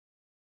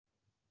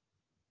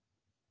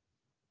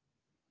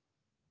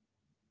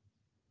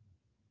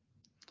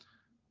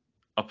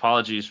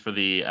apologies for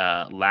the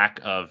lack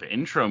of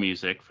intro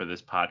music for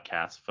this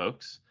podcast,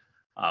 folks.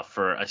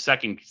 For a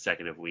second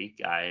consecutive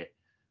week, I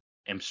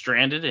am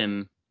stranded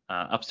in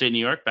upstate New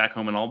York, back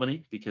home in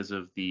Albany, because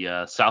of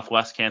the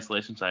Southwest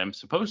cancellations. I am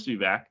supposed to be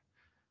back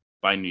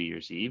by New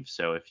Year's Eve,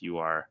 so if you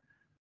are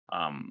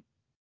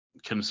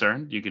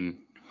concerned, you can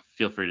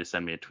feel free to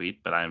send me a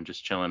tweet. But I am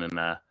just chilling in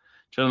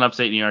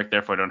upstate New York.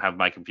 Therefore, I don't have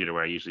my computer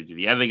where I usually do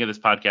the editing of this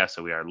podcast,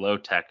 so we are low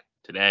tech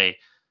today.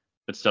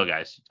 But still,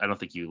 guys, I don't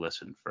think you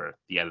listen for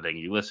the editing.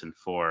 You listen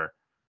for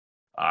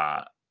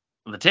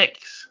the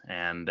takes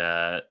and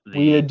the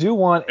we do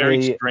want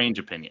very strange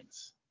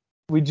opinions.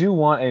 We do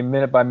want a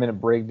minute-by-minute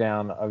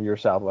breakdown of your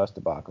Southwest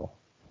debacle.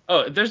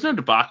 Oh, there's no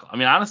debacle. I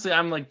mean, honestly,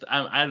 I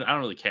don't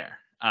really care.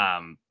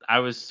 I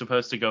was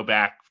supposed to go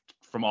back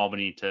from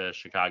Albany to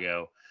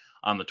Chicago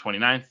on the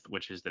 29th,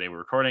 which is the day we're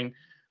recording.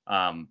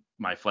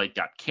 My flight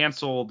got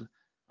canceled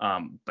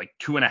like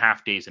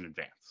 2.5 days in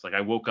advance. Like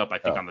I woke up, I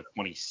think on the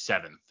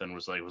 27th and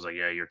was like,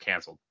 yeah, you're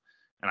canceled.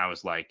 And I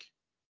was like,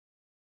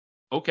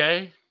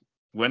 okay,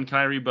 when can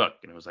I rebook?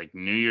 And it was like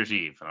New Year's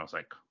Eve. And I was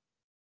like,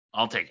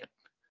 I'll take it.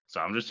 So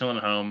I'm just chilling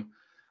at home.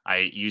 I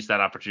used that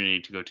opportunity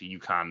to go to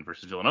UConn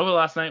versus Villanova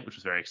last night, which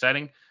was very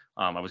exciting.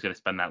 I was going to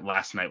spend that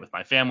last night with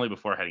my family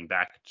before heading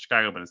back to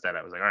Chicago, but instead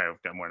I was like, all right,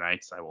 I've got more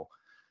nights. I will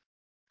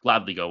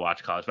gladly go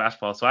watch college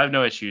basketball. So I have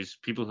no issues.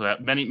 People who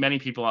have many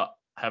people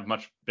have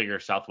much bigger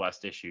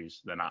Southwest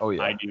issues than I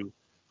do.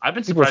 I've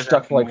been surprised. People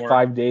are stuck for like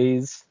 5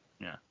 days.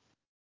 Yeah.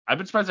 I've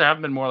been surprised there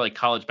haven't been more like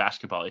college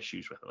basketball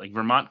issues with it. Like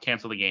Vermont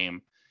canceled the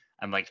game,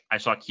 and like I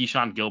saw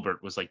Keyshawn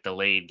Gilbert was like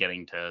delayed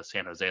getting to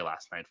San Jose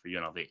last night for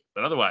UNLV.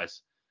 But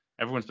otherwise,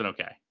 everyone's been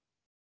okay.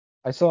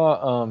 I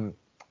saw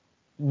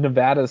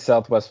Nevada's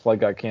Southwest flight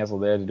got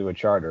canceled. They had to do a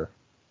charter.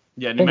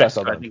 Yeah, New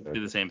Mexico I think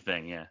did the same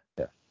thing. Yeah.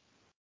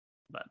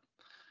 But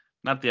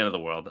not the end of the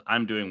world.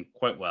 I'm doing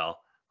quite well.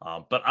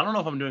 But I don't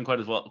know if I'm doing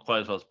quite as well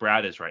as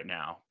Brad is right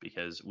now,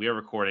 because we are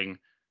recording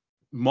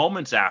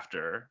moments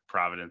after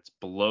Providence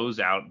blows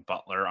out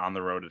Butler on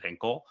the road at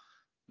Hinkle,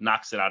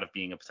 knocks it out of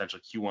being a potential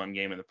Q1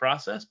 game in the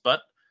process.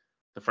 But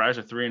the Friars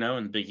are 3-0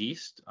 in the Big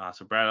East.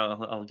 So Brad,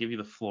 I'll give you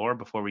the floor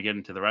before we get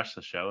into the rest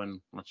of the show and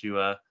let you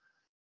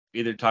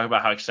either talk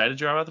about how excited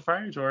you are about the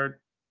Friars or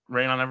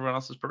rain on everyone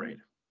else's parade.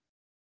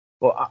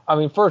 Well, I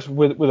mean, first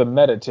with a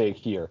meta take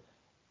here.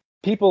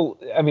 People,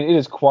 I mean, it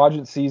is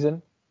quadrant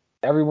season.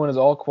 Everyone is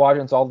all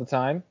quadrants all the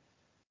time.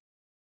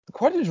 The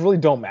quadrants really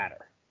don't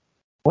matter.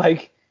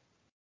 Like,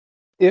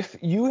 if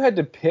you had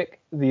to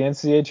pick the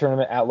NCAA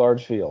tournament at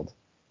large field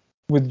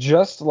with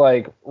just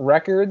like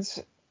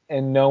records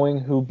and knowing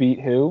who beat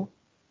who,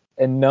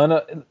 and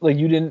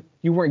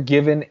you weren't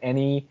given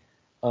any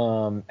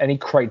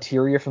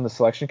criteria from the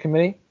selection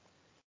committee,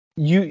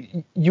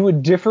 you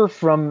would differ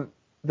from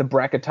the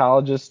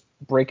bracketologist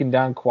breaking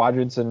down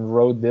quadrants and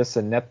road this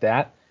and net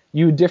that.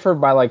 You would differ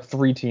by like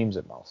 3 teams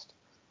at most.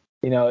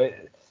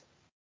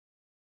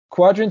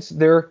 Quadrants,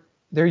 they're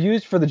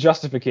used for the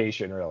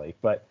justification really,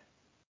 but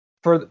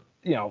and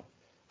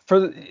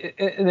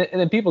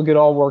then people get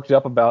all worked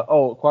up about,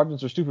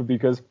 quadrants are stupid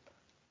because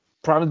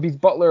Providence beats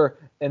Butler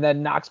and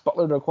then knocks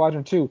Butler to a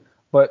quadrant too.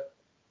 But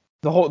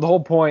the whole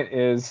point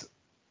is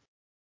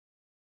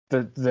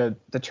the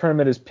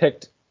tournament is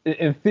picked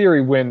in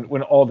theory when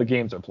all the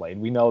games are played.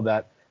 We know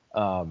that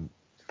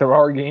there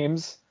are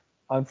games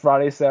on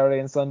Friday, Saturday,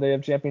 and Sunday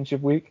of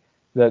championship week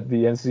that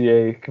the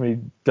NCAA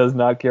committee does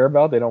not care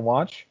about. They don't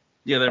watch.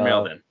 Yeah, they're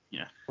mailed in.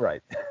 Yeah.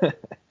 Right.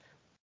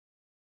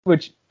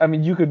 Which, I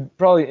mean, you could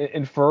probably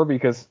infer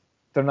because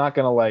they're not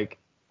going to, like,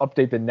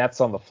 update the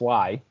nets on the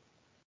fly.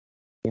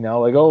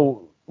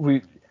 20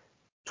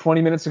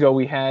 minutes ago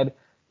we had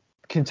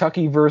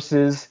Kentucky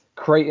versus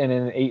Creighton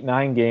in an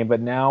 8-9 game,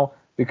 but now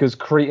because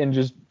Creighton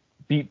just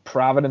beat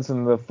Providence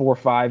in the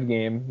 4-5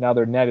 game, now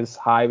their net is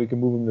high, we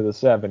can move them to the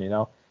 7,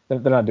 They're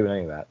not doing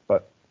any of that.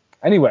 But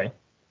anyway,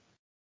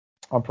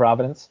 on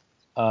Providence,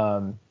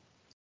 I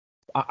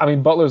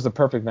mean, Butler's the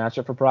perfect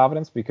matchup for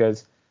Providence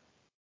because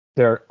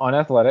they're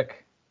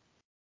unathletic.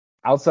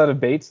 Outside of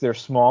Bates, they're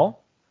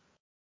small,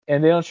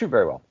 and they don't shoot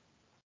very well.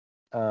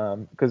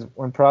 Because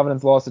when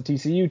Providence lost to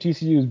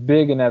TCU is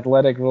big and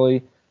athletic,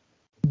 really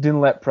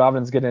didn't let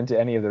Providence get into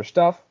any of their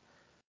stuff.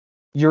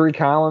 Yuri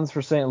Collins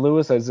for St.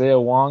 Louis, Isaiah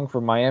Wong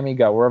for Miami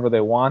got wherever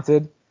they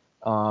wanted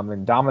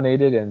and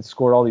dominated and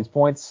scored all these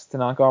points to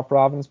knock off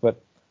Providence.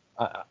 But,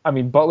 I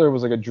mean, Butler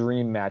was like a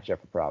dream matchup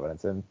for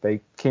Providence, and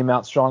they came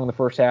out strong in the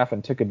first half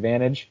and took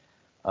advantage.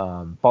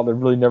 Butler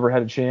really never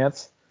had a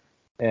chance.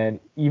 And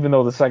even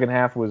though the second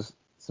half was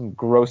some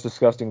gross,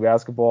 disgusting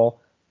basketball,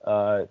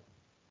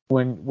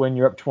 when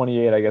you're up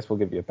 28, I guess we'll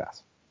give you a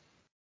pass.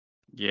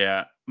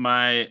 Yeah,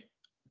 my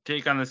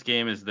take on this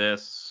game is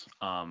this.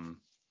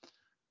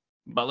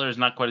 Butler is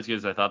not quite as good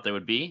as I thought they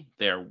would be.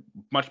 They're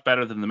much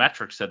better than the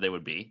metrics said they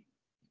would be,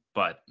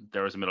 but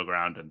there was a middle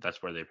ground, and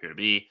that's where they appear to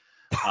be.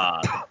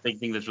 The big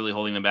thing that's really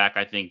holding them back,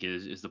 I think,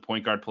 is the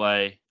point guard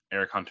play.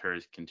 Eric Hunter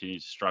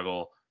continues to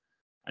struggle.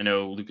 I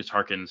know Lucas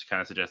Harkins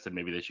kind of suggested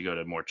maybe they should go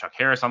to more Chuck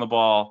Harris on the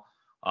ball.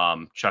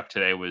 Chuck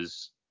today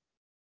was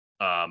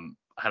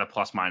had a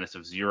plus minus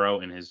of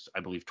 0 in his, I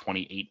believe,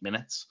 28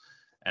 minutes,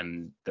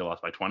 and they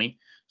lost by 20.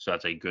 So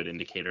that's a good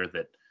indicator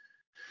that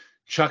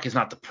Chuck is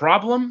not the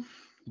problem.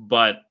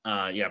 But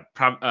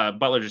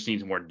Butler just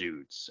needs more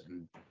dudes,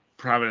 and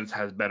Providence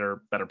has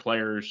better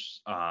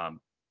players,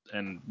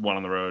 and won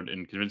on the road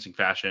in convincing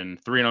fashion.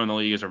 3-0 in the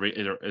league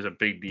is a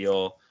big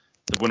deal.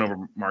 The win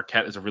over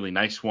Marquette is a really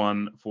nice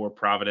one for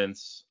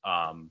Providence,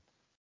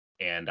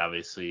 and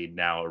obviously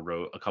now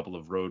a couple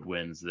of road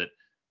wins that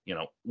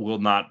will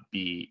not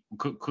be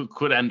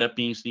could end up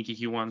being sneaky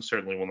Q1.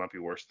 Certainly will not be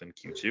worse than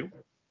Q2.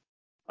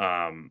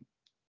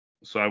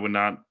 So I would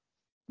not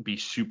be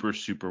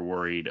super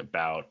worried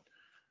about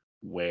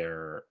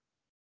where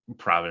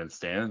Providence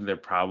stands. They're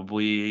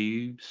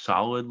probably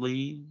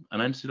solidly an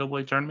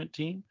NCAA tournament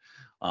team.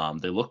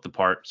 They look the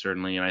part,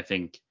 certainly, and I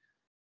think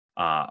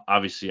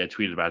obviously I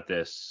tweeted about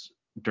this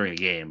during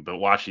the game, but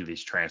watching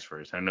these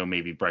transfers, I know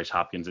maybe Bryce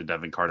Hopkins and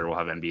Devin Carter will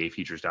have NBA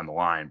features down the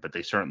line, but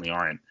they certainly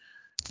aren't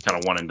kind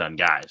of one and done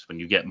guys. When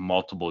you get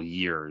multiple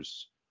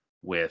years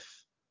with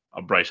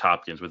a Bryce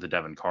Hopkins, with a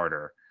Devin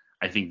Carter,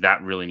 I think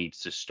that really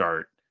needs to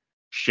start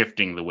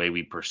shifting the way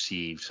we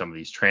perceive some of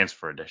these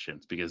transfer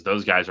additions, because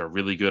those guys are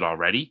really good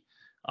already,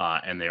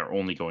 and they are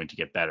only going to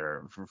get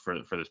better for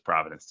this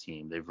Providence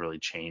team. They've really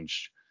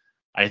changed,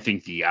 I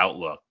think, the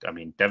outlook. I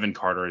mean, Devin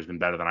Carter has been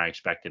better than I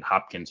expected.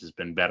 Hopkins has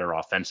been better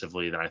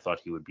offensively than I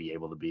thought he would be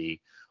able to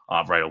be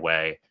right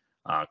away.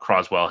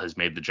 Croswell has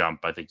made the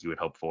jump I think you would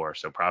hope for.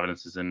 So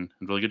Providence is in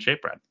really good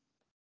shape, Brad.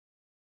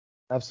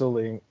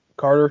 Absolutely.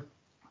 Carter,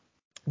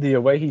 the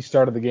way he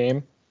started the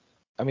game,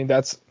 I mean,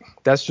 that's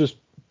just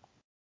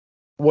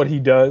what he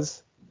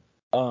does.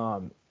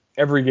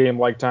 Every game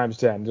like times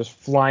 10, just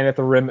flying at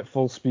the rim at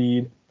full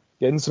speed,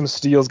 getting some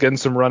steals, getting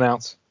some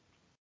runouts.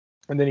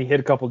 And then he hit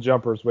a couple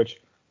jumpers,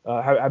 which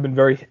have been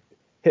very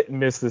hit and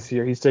miss this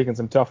year. He's taken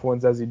some tough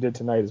ones, as he did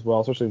tonight as well,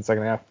 especially in the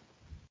second half.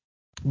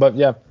 But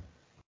yeah,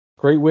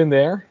 great win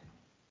there.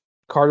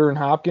 Carter and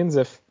Hopkins.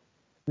 This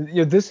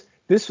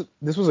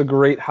was a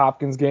great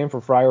Hopkins game for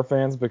Friar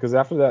fans, because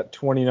after that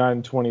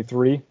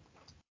 29-23,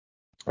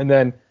 and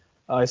then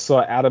I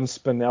saw Adam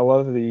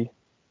Spinella,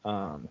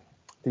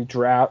 the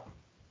draft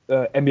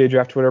NBA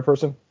draft Twitter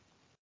person,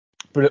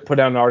 put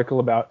out an article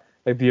about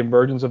like the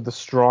emergence of the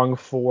strong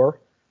four,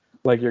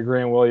 like your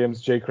Grant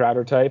Williams, Jay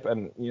Crowder type,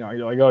 and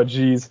you're like, oh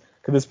geez,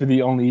 could this be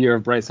the only year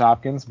of Bryce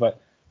Hopkins?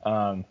 But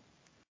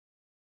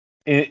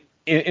in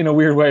a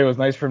weird way, it was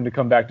nice for him to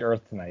come back to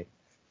earth tonight.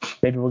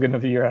 Maybe we'll get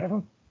another year out of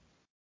him.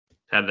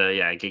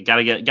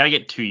 Gotta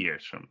get 2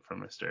 years from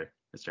Mr.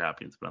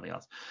 Hopkins, if nothing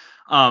else.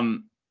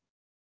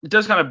 It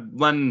does kind of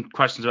lend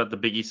questions about the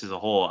Big East as a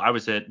whole. I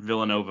was at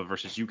Villanova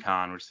versus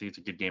UConn, which I think is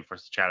a good game for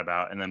us to chat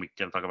about, and then we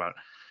can talk about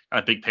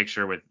a big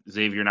picture with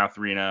Xavier now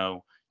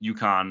 3-0,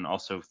 UConn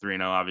also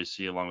 3-0,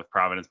 obviously, along with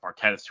Providence.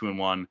 Marquette is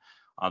 2-1.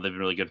 They've been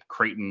really good.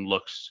 Creighton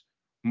looks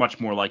much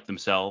more like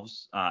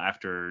themselves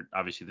after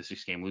obviously the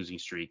 6-game losing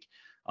streak,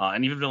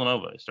 and even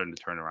Villanova is starting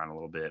to turn around a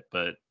little bit.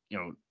 But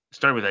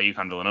started with that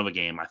UConn Villanova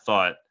game, I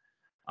thought.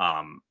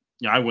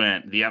 I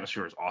went. The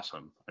atmosphere was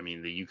awesome. I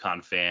mean, the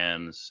UConn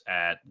fans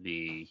at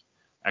the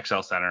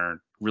XL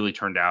Center really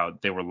turned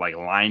out. They were like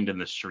lined in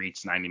the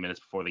streets 90 minutes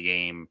before the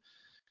game.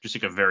 Just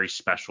like a very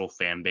special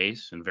fan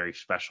base and very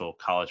special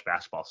college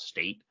basketball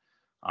state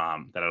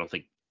that I don't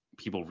think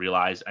people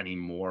realize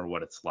anymore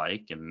what it's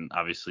like. And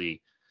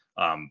obviously,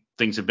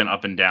 things have been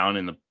up and down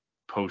in the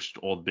post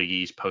Old Big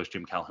East, post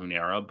Jim Calhoun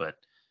era. But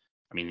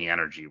I mean, the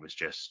energy was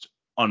just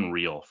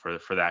unreal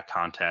for that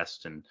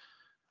contest. And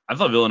I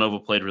thought Villanova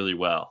played really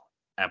well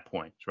at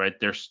points, right?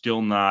 They're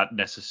still not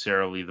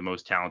necessarily the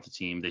most talented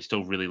team. They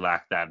still really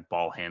lack that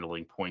ball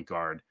handling point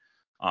guard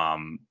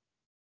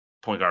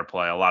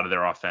play. A lot of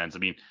their offense. I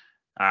mean,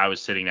 I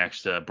was sitting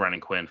next to Brennan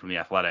Quinn from The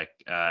Athletic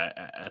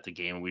at the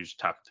game, and we just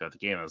talked throughout the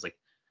game. I was like,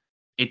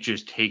 it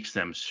just takes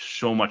them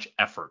so much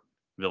effort,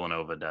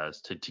 Villanova does,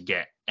 to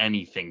get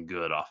anything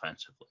good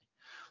offensively.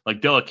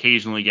 Like, they'll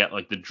occasionally get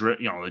like the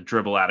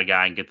dribble at a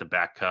guy and get the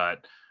back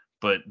cut,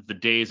 but the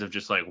days of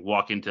just like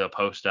walk into a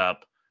post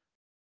up,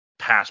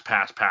 pass,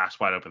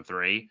 wide open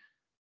three,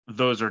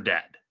 those are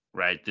dead,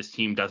 right? This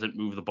team doesn't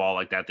move the ball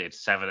like that. They had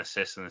 7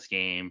 assists in this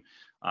game.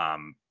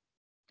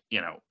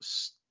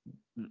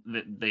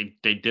 They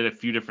did a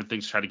few different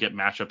things to try to get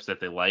matchups that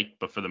they liked,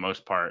 but for the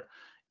most part,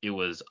 it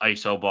was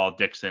ISO ball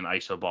Dixon,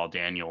 ISO ball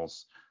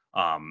Daniels,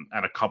 and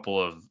a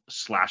couple of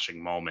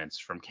slashing moments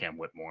from Cam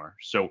Whitmore.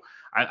 So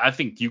I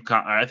think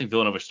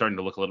Villanova is starting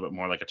to look a little bit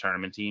more like a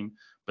tournament team,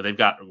 but they've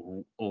got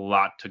a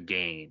lot to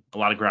gain, a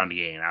lot of ground to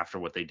gain after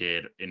what they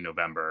did in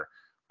November.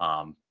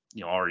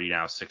 Already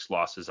now 6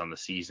 losses on the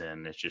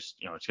season. It's just,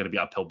 it's going to be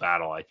an uphill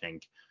battle, I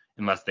think,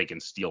 unless they can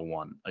steal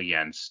one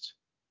against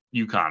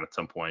UConn at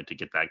some point to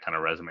get that kind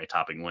of resume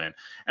topping win.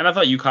 And I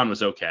thought UConn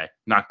was okay,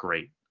 not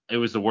great. It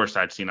was the worst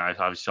I'd seen. I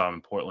obviously saw them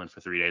in Portland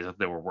for 3 days. I thought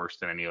they were worse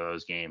than any of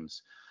those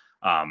games.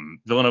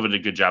 Villanova did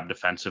a good job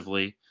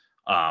defensively.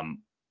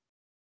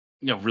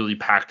 Really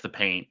packed the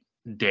paint,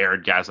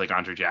 dared guys like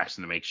Andre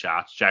Jackson to make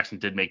shots. Jackson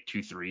did make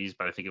 2 threes,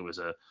 but I think it was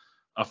a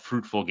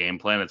fruitful game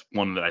plan. It's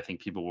one that I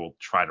think people will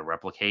try to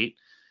replicate.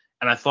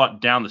 And I thought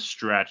down the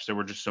stretch there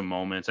were just some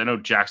moments. I know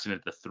Jackson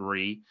at the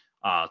 3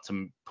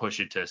 to push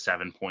it to a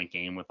 7-point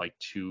game with like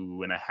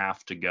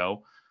 2.5 to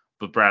go.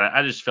 But Brad,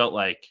 I just felt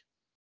like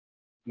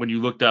when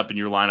you looked up and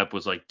your lineup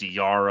was like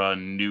Diarra,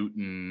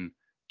 Newton,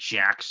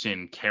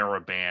 Jackson,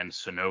 Caravan,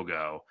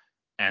 Sonogo,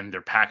 and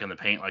they're packing the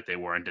paint like they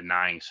were and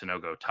denying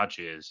Sonogo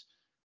touches,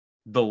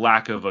 the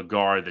lack of a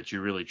guard that you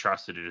really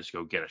trusted to just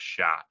go get a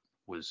shot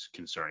was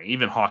concerning.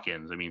 Even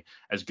Hawkins, I mean,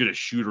 as good a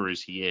shooter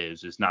as he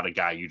is not a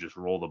guy you just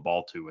roll the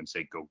ball to and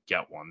say, go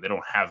get one. They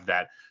don't have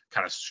that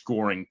kind of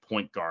scoring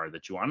point guard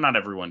that you want. Not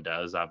everyone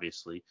does,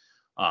 obviously.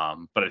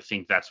 But I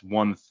think that's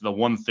the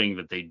one thing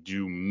that they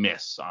do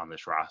miss on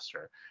this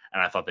roster.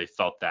 And I thought they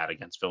felt that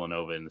against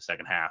Villanova in the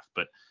second half.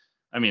 But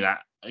I mean,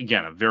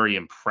 again, a very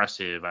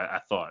impressive,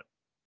 I thought,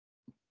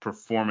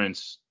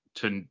 performance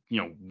to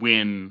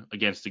win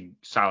against a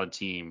solid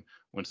team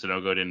when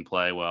Sonogo didn't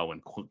play well,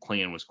 when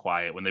Clean was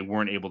quiet, when they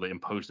weren't able to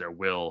impose their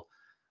will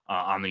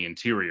on the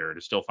interior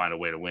to still find a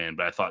way to win.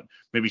 But I thought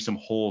maybe some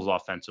holes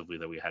offensively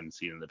that we hadn't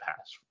seen in the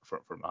past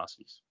from the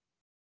Huskies.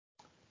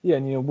 Yeah,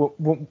 and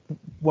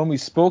when we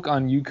spoke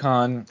on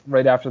UConn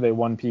right after they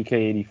won PK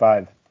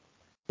 85,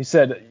 he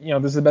said,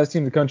 this is the best team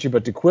in the country,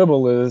 but the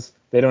quibble is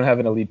they don't have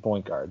an elite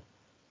point guard.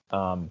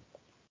 And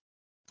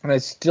I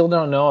still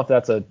don't know if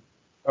that's a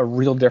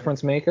real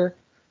difference maker,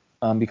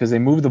 because they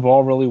move the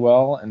ball really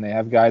well, and they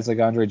have guys like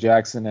Andre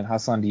Jackson and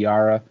Hassan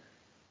Diarra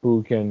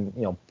who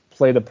can,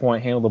 play the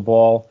point, handle the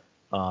ball,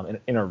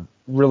 and are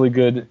really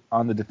good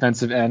on the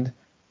defensive end,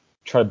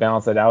 try to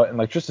balance that out. And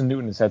like Tristan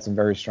Newton has had some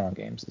very strong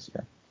games this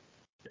year.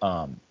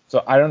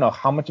 So I don't know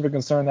how much of a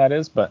concern that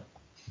is, but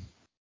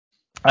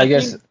I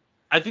guess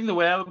think the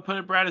way I would put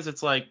it, Brad, is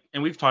it's like,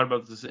 and we've talked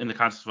about this in the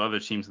context of other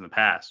teams in the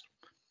past.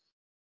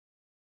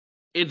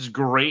 It's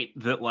great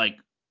that like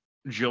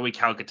Joey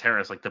Calcaterra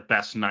is like the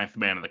best ninth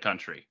man in the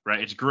country, right?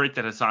 It's great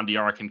that Hassan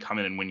Diarra can come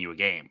in and win you a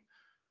game.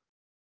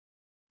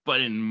 But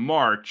in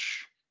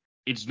March,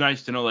 it's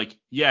nice to know, like,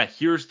 yeah,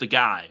 here's the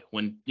guy.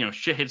 When,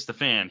 shit hits the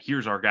fan,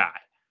 here's our guy.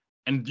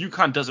 And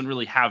UConn doesn't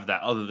really have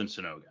that other than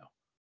Sonogo,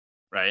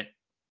 right?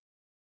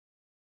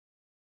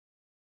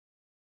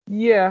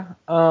 Yeah.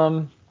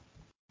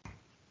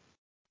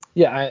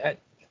 Yeah,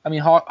 I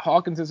mean,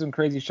 Hawkins has some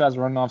crazy shots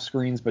running off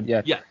screens, but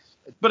yeah. Yes.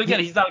 But again,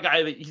 he's not a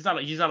guy that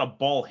he's not a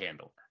ball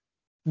handler.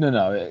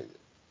 No.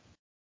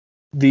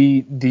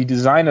 The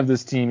design of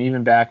this team,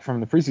 even back from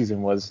the preseason,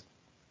 was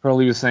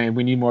Hurley was saying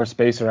we need more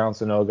space around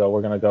Sonogo.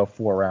 We're going to go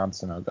 4 around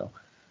Sonogo.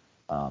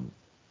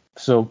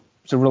 So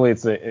really,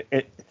 it's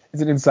an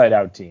inside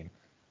out team.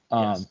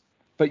 Yes.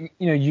 But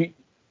you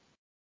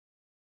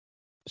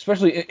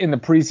especially in the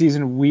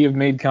preseason, we have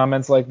made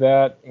comments like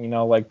that.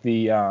 Like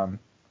the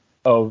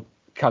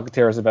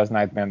Calcaterra is the best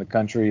ninth man in the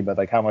country, but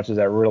like how much does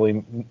that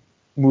really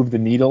move the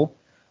needle?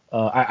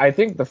 I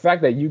think the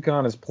fact that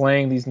UConn is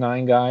playing these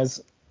 9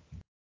 guys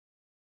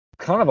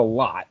kind of a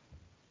lot.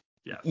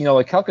 Yes.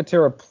 Like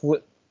Calcaterra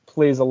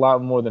plays a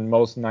lot more than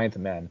most ninth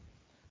men.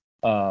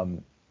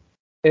 And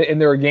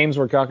there are games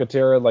where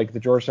Calcaterra, like the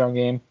Georgetown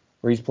game,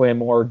 where he's playing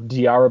more.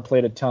 Diarra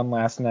played a ton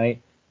last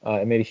night.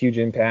 It made a huge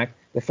impact.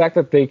 The fact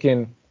that they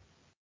can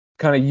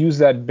kind of use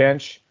that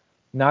bench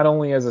not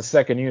only as a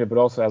second unit, but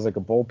also as like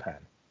a bullpen.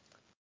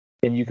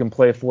 And you can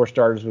play 4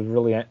 starters with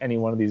really any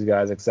one of these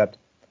guys, except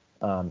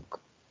Klingon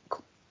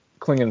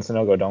and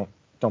Sonogo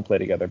don't play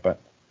together.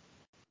 But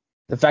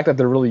the fact that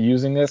they're really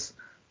using this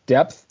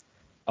depth,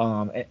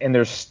 and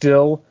there's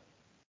still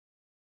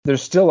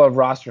a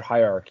roster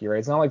hierarchy, right?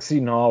 It's not like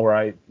Seton Hall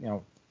where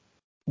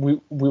we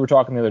were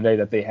talking the other day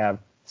that they have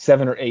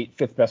 7 or 8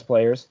 fifth best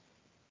players.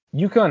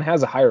 UConn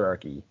has a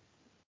hierarchy.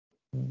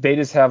 They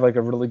just have like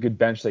a really good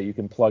bench that you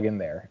can plug in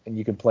there, and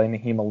you can play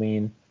Naheem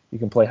Aline, you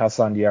can play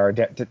Hassan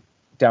Diarra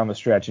down the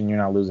stretch, and you're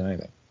not losing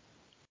anything.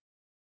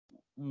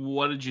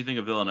 What did you think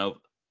of Villanova?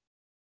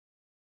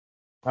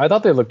 I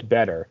thought they looked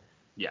better.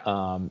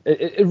 Yeah.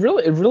 It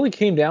really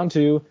came down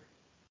to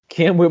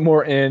Cam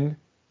Whitmore in,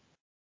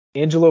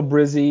 Angelo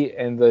Brizzi,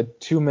 and the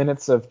 2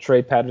 minutes of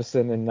Trey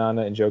Patterson and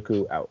Nana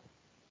Njoku out,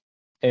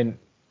 and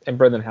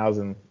Brendan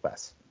Housen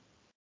less.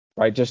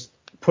 Right, just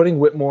putting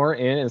Whitmore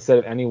in instead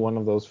of any one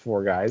of those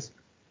 4 guys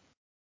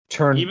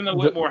Even though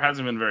Whitmore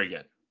hasn't been very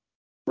good.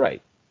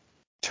 Right.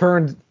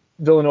 Turned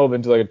Villanova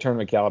into like a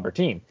tournament caliber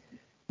team.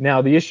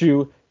 Now the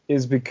issue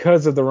is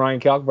because of the Ryan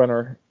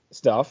Kalkbrenner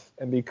stuff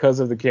and because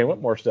of the Cam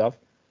Whitmore stuff,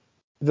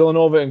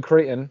 Villanova and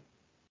Creighton's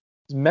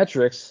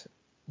metrics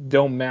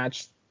don't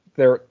match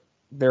their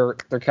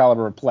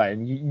caliber of play.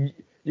 And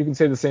you can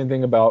say the same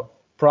thing about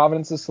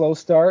Providence's slow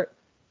start,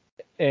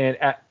 and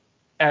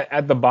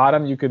at the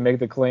bottom, you could make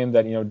the claim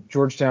that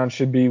Georgetown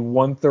should be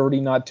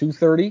 130, not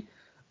 230.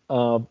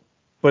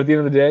 But at the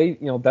end of the day,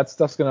 that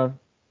stuff's going to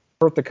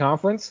hurt the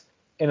conference,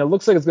 and it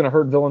looks like it's going to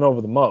hurt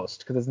Villanova the most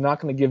because it's not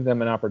going to give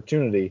them an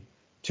opportunity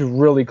to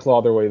really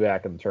claw their way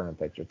back in the tournament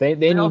picture. They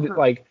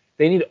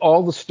need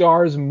all the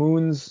stars,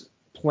 moons,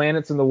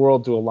 planets in the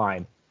world to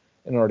align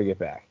in order to get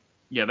back.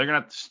 Yeah, they're going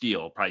to have to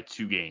steal probably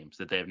 2 games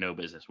that they have no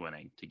business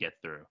winning to get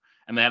through.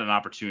 and they had an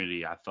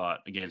opportunity, I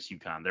thought, against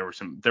UConn.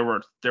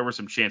 There were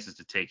some chances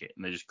to take it,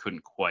 and they just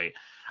couldn't quite.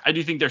 I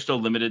do think they're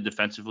still limited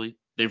defensively.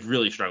 They've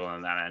really struggled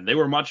on that end. They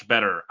were much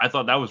better. I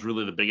thought that was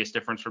really the biggest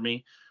difference for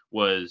me,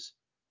 was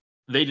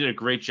they did a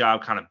great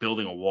job kind of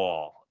building a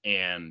wall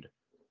and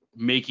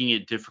making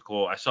it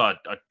difficult. I saw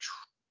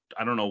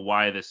I don't know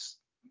why this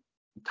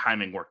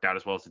timing worked out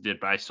as well as it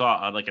did, but I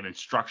saw like an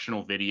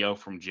instructional video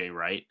from Jay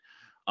Wright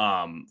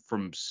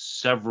from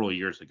several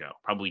years ago,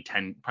 probably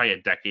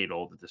a decade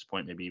old at this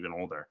point, maybe even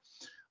older.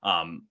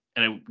 And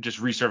it just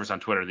resurfaced on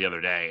Twitter the other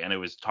day, and it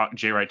was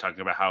Jay Wright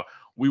talking about how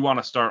we want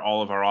to start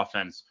all of our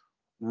offense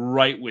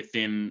right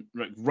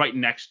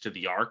next to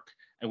the arc,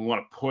 and we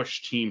want to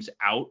push teams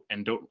out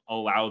and don't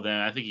allow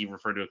them. I think he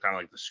referred to it kind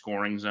of like the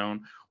scoring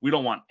zone. We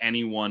don't want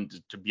anyone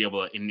to be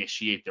able to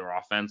initiate their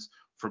offense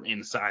from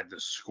inside the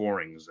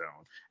scoring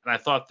zone. And I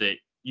thought that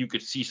you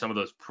could see some of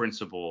those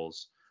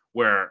principles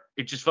where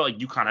it just felt like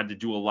UConn had to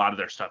do a lot of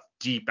their stuff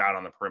deep out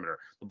on the perimeter.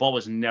 The ball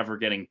was never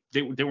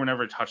they were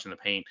never touching the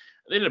paint.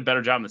 They did a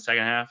better job in the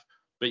second half,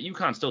 but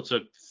UConn still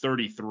took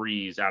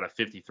 33s out of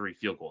 53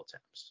 field goal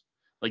attempts.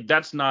 Like,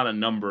 that's not a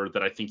number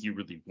that I think you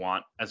really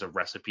want as a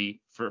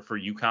recipe for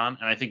UConn.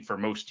 And I think for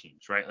most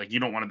teams, right? Like, you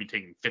don't want to be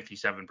taking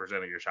 57%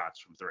 of your shots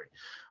from three.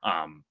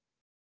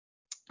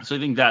 So I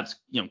think that's,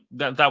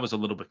 that was a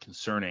little bit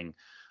concerning.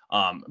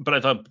 But I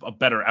thought a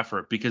better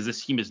effort, because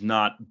this team is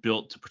not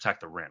built to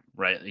protect the rim,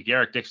 right? Like,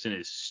 Eric Dixon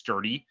is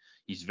sturdy.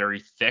 He's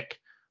very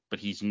thick, but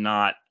he's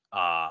not,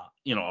 a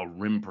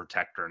rim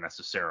protector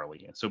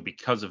necessarily. And so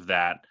because of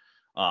that,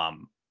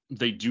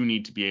 they do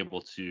need to be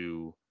able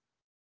to,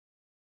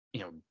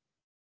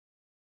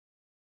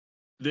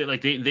 they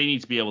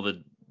need to be able to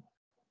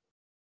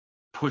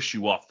push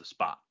you off the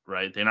spot,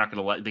 right? They're not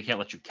going to they can't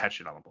let you catch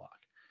it on the block.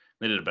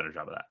 They did a better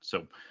job of that.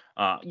 So,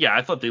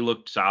 I thought they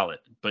looked solid,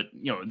 but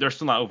they're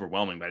still not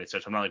overwhelming by any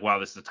stretch. I'm not like, wow,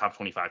 this is a top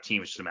 25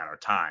 team. It's just a matter of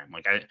time.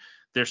 Like,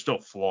 they're still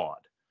flawed.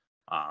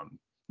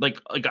 Like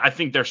I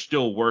think they're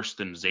still worse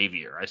than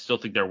Xavier. I still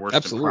think they're worse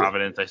than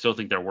Providence. I still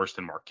think they're worse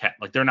than Marquette.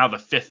 Like, they're now the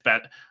fifth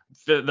best.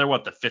 They're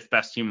what, the fifth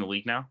best team in the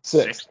league now?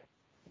 Sixth.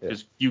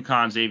 Because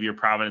UConn, Xavier,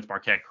 Providence,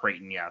 Marquette,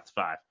 Creighton, yeah, it's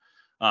five.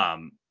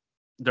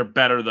 They're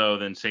better though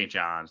than St.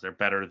 John's. They're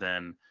better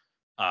than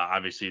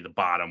obviously the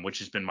bottom, which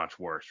has been much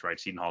worse, right?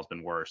 Seton Hall's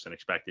been worse than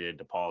expected.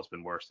 DePaul's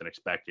been worse than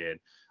expected.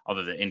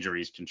 Although the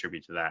injuries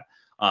contribute to that.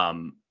 How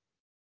do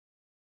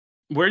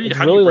it's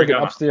you really break like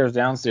an up upstairs,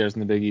 downstairs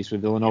in the Big East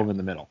with Villanova in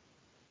the middle.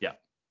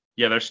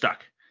 Yeah, they're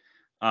stuck.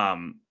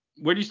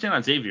 Where do you stand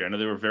on Xavier? I know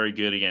they were very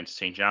good against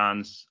St.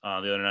 John's the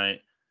other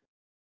night.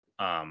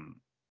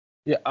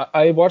 Yeah,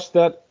 I watched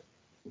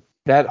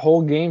that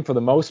whole game for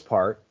the most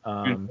part.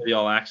 The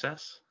All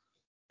Access?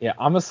 Yeah,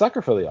 I'm a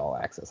sucker for the All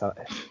Access.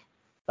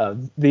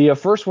 The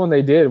first one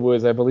they did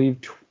was, I believe,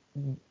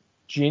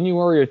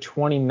 January of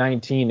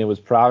 2019. It was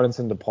Providence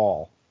and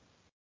DePaul.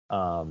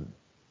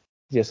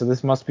 Yeah, so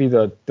this must be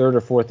the third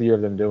or fourth year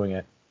of them doing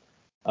it.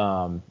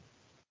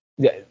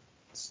 Yeah, it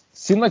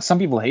seemed like some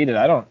people hate it.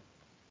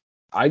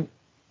 I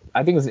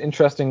think it's an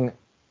interesting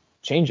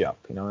change up.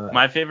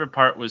 My favorite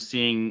part was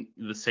seeing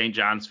the St.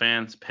 John's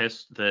fans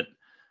pissed that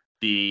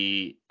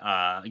the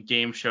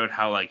game showed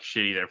how like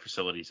shitty their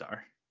facilities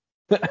are.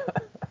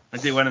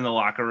 Like, they went in the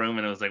locker room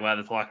and it was like, wow,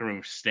 this locker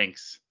room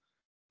stinks.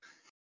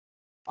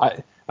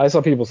 I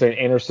saw people saying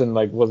Anderson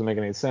like wasn't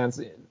making any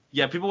sense.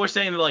 Yeah, people were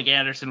saying that like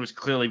Anderson was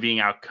clearly being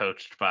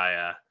outcoached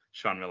by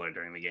Sean Miller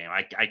during the game.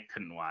 I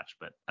couldn't watch,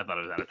 but I thought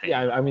it was entertaining.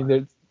 Yeah, I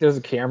mean there's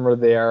a camera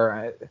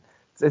there.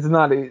 It's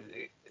not.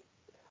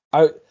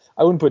 I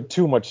wouldn't put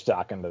too much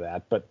stock into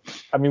that, but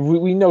I mean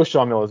we know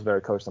Sean Miller is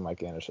very close to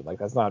Mike Anderson. Like,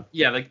 that's not.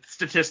 Yeah, like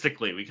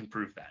statistically we can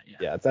prove that.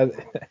 Yeah,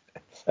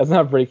 that's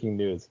not breaking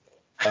news.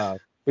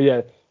 But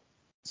yeah,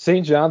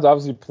 St. John's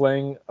obviously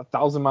playing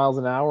 1,000 miles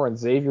an hour, and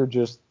Xavier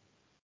just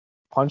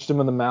punched him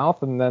in the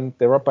mouth, and then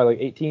they were up by like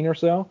 18 or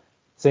so.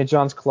 St.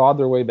 John's clawed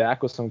their way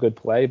back with some good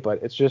play,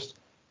 but it's just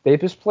they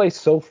just play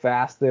so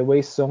fast. They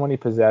waste so many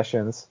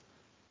possessions,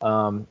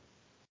 and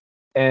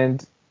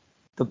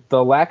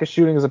the lack of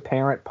shooting is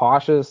apparent.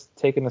 Pasha's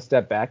taking a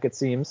step back, it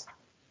seems.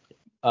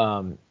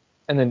 And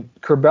then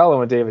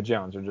Curbelo and David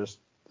Jones are just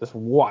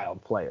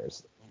wild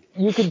players.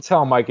 You can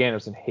tell Mike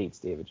Anderson hates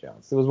David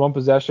Jones. There was one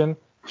possession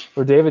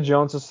where David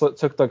Jones just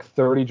took like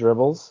 30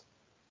 dribbles,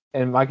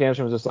 and Mike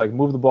Anderson was just like,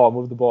 move the ball,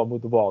 move the ball,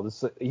 move the ball.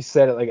 He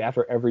said it like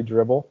after every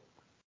dribble.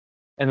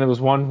 And there was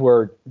one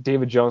where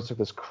David Jones took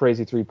this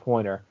crazy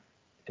three-pointer,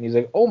 and he's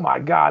like, oh my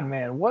God,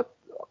 man, what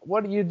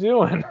are you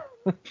doing?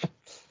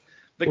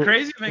 The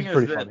crazy thing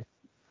is that funny.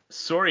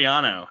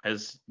 Soriano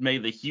has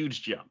made the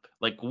huge jump,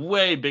 like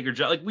way bigger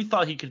jump. Like, we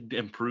thought he could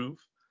improve,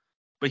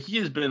 but he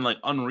has been like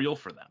unreal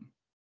for them.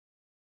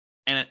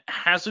 And it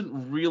hasn't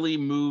really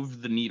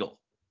moved the needle,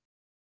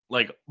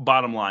 like,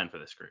 bottom line for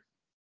this group.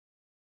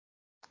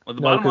 Like,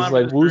 no, because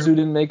like Wuzu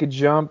didn't make a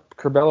jump,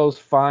 Curbelo's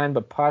fine,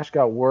 but Posh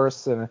got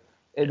worse, and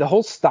the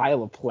whole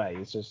style of play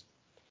is just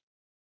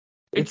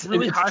it's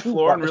really high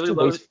floor and really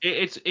low.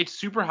 It's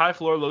super high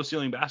floor, low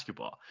ceiling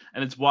basketball,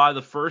 and it's why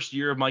the first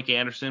year of Mike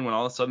Anderson, when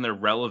all of a sudden they're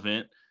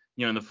relevant,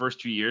 in the first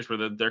 2 years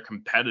where they're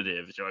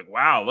competitive. You're like,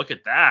 wow, look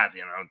at that.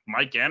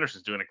 Mike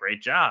Anderson's doing a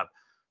great job.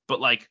 But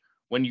like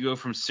when you go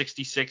from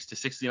 66 to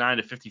 69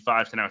 to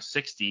 55 to now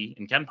 60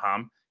 in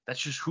KenPom, that's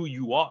just who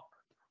you are,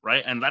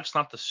 right? And that's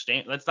not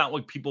that's not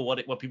what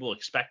people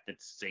expect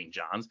at St.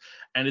 John's,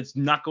 and it's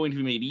not going to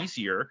be made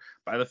easier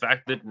by the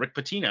fact that Rick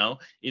Pitino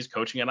is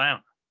coaching at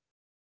Iona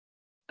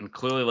and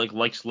clearly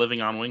likes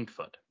living on winged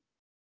foot.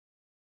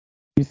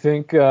 You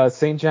think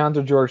St. John's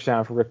or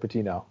Georgetown for Rick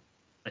Pitino?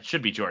 It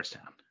should be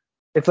Georgetown.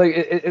 It's like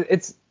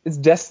it's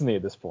destiny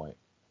at this point.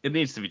 It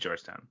needs to be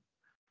Georgetown.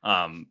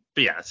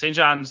 But yeah, St.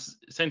 John's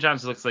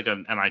looks like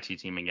an NIT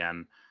team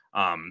again.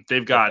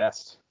 They've got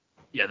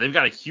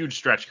a huge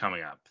stretch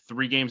coming up.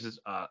 3 games is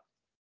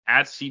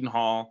at Seton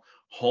Hall,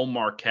 home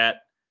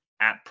Marquette,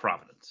 at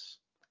Providence.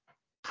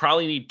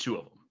 Probably need 2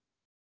 of them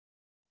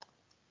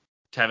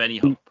to have any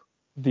hope.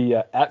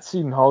 The at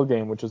Seton Hall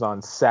game, which is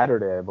on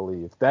Saturday, I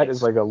believe, that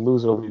is like a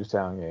loser leaves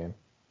town game.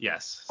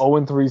 Yes.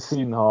 0-3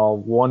 Seton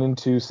Hall,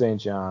 1-2 St.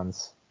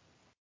 John's.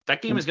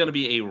 That game is going to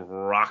be a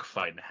rock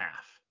fight and a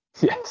half.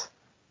 Yes.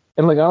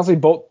 And like honestly,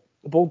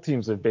 both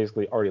teams have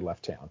basically already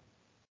left town,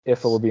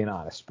 if we're being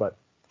honest. But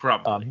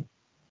probably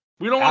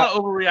we don't want to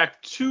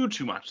overreact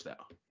too much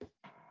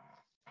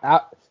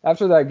though.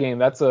 After that game,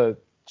 that's a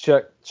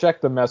check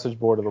the message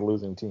board of the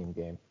losing team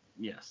game.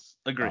 Yes,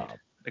 agreed.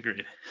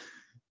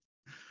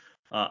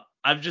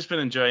 I've just been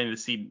enjoying to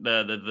see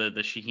the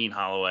Shaheen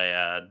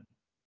Holloway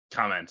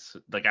comments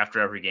like after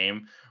every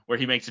game where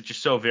he makes it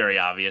just so very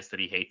obvious that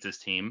he hates his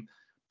team,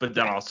 but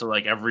then also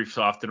like every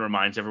so often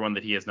reminds everyone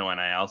that he has no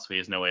NIL, so he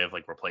has no way of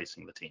like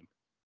replacing the team.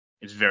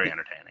 It's very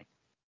entertaining.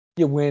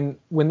 Yeah,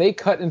 when they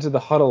cut into the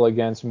huddle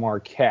against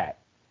Marquette,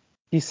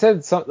 he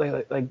said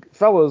something like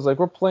fellas, like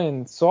we're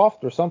playing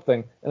soft or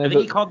something. And I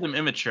think he called them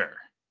immature.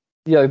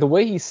 Yeah, like the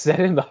way he said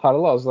it in the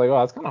huddle, I was like, oh,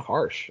 that's kind of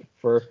harsh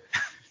for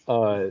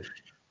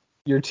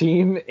your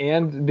team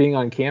and being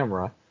on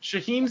camera.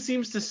 Shaheen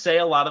seems to say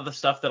a lot of the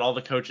stuff that all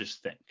the coaches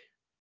think,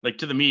 like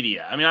to the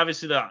media. I mean,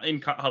 obviously the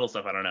in huddle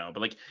stuff, I don't know,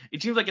 but like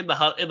it seems like in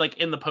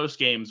the post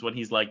games when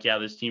he's like, yeah,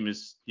 this team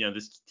is,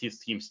 this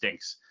team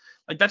stinks.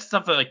 Like that's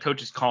stuff that like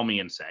coaches call me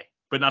and say,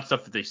 but not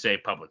stuff that they say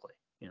publicly.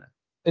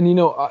 And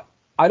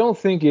I don't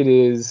think it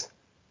is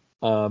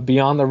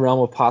beyond the realm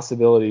of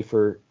possibility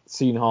for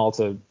Seton Hall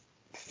to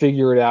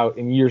figure it out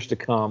in years to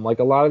come. Like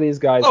a lot of these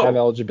guys have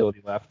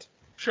eligibility left.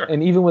 Sure.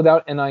 And even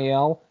without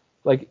NIL,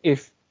 like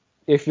if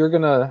you're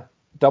gonna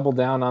double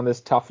down on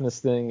this toughness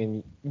thing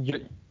and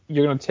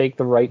you're gonna take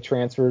the right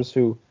transfers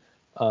who,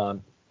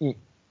 find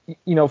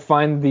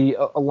the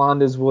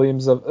Alondas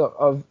Williams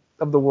of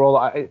the world,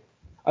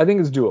 I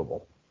think it's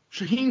doable.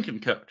 Shaheen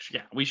can coach.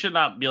 Yeah, we should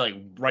not be like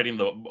writing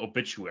the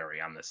obituary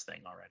on this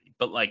thing already.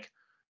 But like,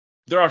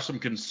 there are some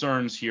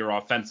concerns here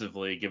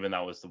offensively, given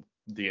that was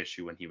the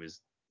issue when he was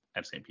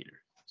at St. Peter.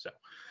 So.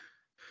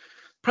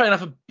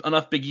 Probably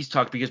enough Big East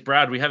talk because,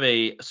 Brad, we have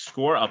a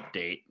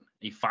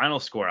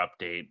final score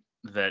update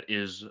that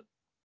is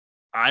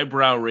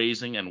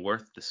eyebrow-raising and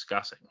worth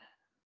discussing.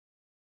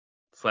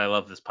 That's why I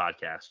love this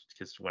podcast,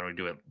 because when we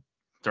do it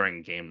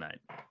during game night.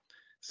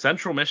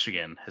 Central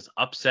Michigan has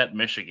upset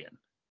Michigan.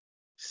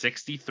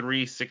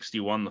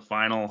 63-61 the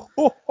final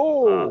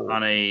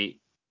on a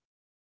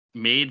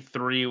made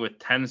 3 with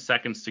 10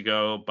 seconds to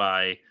go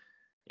by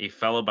a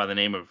fellow by the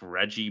name of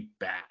Reggie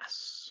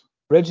Bass.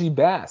 Reggie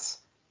Bass.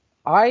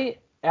 I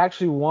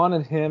actually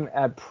wanted him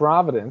at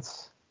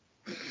Providence.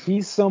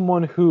 He's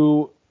someone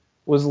who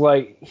was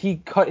like, he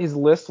cut his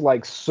list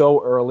like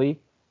so early.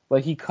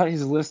 Like he cut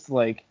his list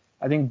like,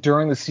 I think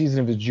during the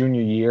season of his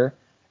junior year.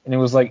 And it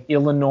was like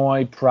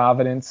Illinois,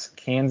 Providence,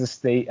 Kansas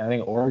State, and I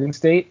think Oregon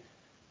State.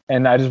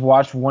 And I just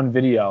watched one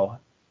video.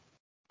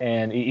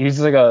 And he's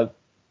like a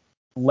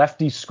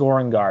lefty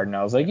scoring guard. And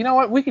I was like, you know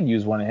what? We could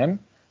use one of him.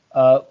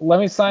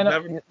 Let me sign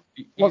up.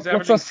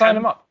 Let's sign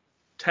him up.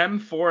 10,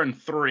 4,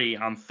 and 3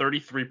 on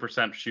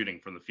 33% shooting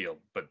from the field,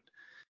 but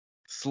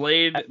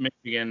slayed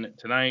Michigan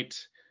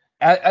tonight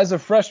as a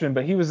freshman.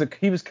 But he was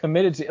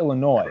committed to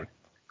Illinois.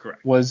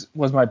 Correct. Was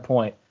my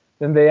point.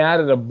 Then they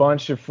added a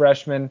bunch of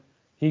freshmen.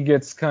 He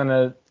gets kind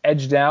of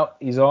edged out.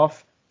 He's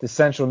off to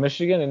Central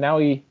Michigan, and now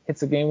he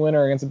hits a game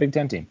winner against a Big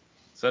Ten team.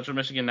 Central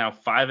Michigan now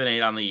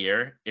 5-8 on the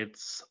year.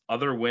 Its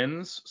other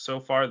wins so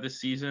far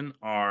this season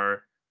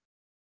are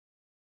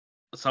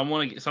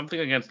something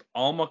against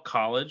Alma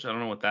College. I don't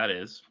know what that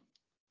is.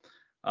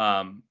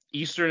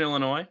 Eastern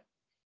Illinois,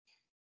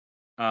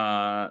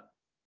 Cal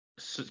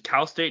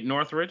State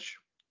Northridge,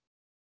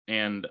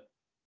 and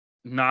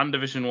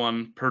non-Division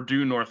I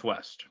Purdue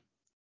Northwest.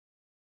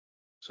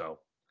 So,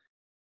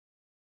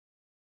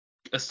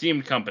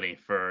 esteemed company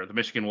for the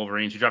Michigan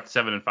Wolverines, who dropped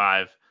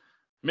 7-5.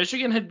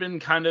 Michigan had been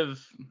kind of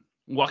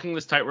walking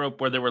this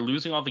tightrope where they were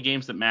losing all the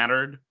games that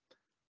mattered,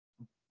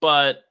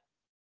 but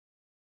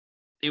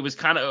it was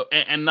kind of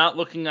and not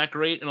looking that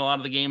great in a lot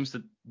of the games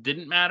that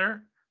didn't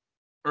matter,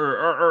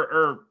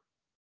 or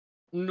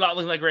not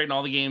looking that great in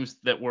all the games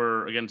that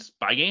were against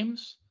bye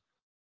games,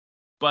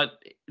 but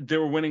they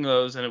were winning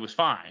those and it was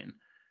fine.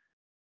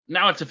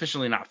 Now it's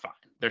officially not fine.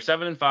 They're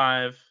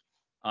 7-5.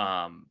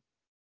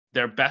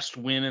 Their best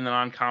win in the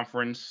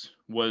non-conference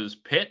was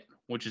Pitt,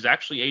 which is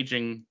actually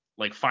aging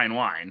like fine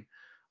wine.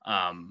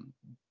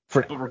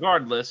 But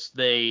regardless,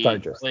 they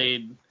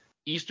played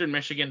Eastern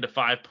Michigan to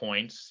 5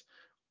 points,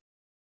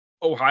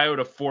 Ohio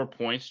to 4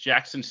 points,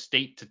 Jackson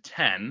State to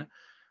 10,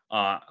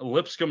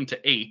 Lipscomb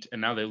to 8,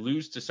 and now they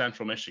lose to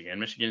Central Michigan.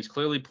 Michigan is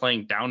clearly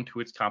playing down to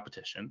its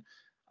competition.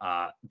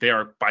 They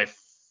are by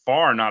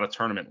far not a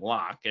tournament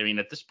lock. I mean,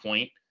 at this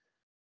point,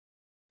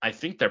 I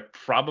think they're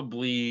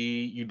probably,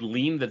 you'd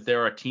lean that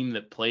they're a team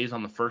that plays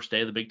on the first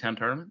day of the Big Ten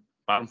tournament,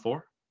 bottom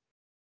 4.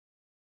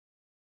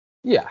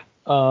 Yeah.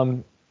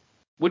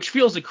 Which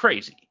feels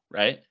crazy,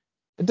 right?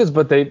 It does,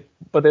 but they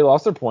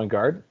lost their point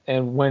guard,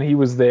 and when he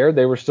was there,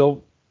 they were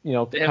still,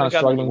 kind of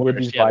struggling with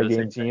these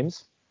bye-game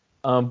teams.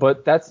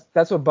 But that's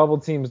what bubble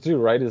teams do,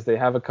 right? Is they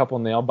have a couple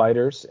nail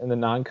biters in the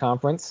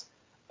non-conference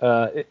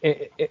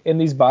in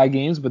these bye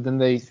games, but then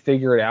they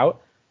figure it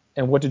out.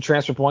 And what do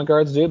transfer point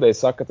guards do? They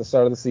suck at the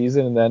start of the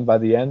season, and then by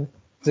the end,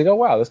 they go,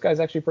 "Wow, this guy's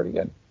actually pretty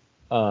good."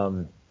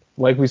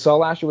 Like we saw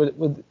last year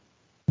with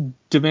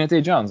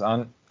Devante Jones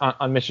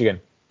on Michigan.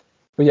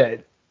 But yeah,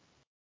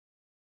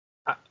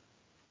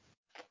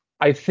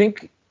 I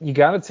think you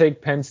got to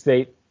take Penn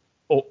State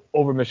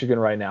over Michigan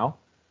right now.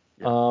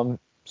 Yeah.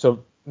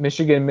 So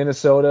Michigan,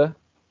 Minnesota,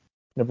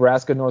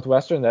 Nebraska,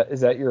 Northwestern.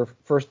 Is that your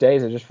first day?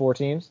 Is it just 4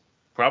 teams?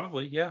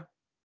 Probably, yeah.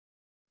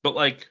 But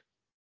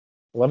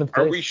 11th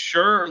place. Are we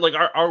sure?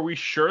 Are we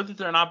sure that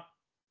they're not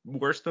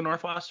worse than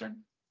Northwestern?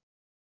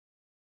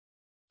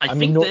 I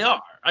think they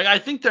are. I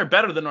think they're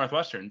better than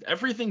Northwestern.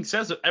 Everything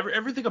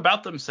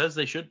about them says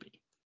they should be.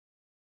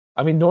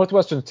 I mean,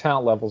 Northwestern's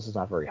talent levels is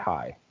not very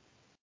high.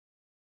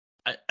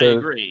 I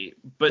agree,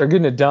 but they're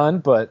getting it done.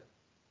 But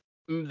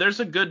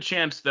there's a good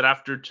chance that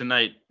after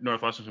tonight,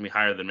 Northwestern's gonna be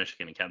higher than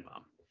Michigan and Ken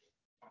Palm.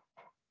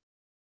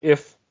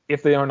 If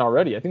they aren't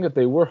already, I think that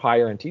they were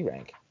higher in T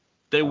rank.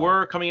 They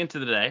were coming into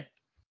the day,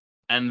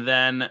 and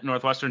then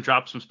Northwestern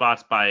dropped some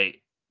spots by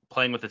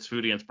playing with its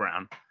food against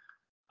Brown.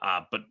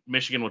 But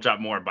Michigan will drop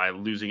more by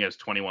losing as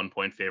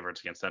 21-point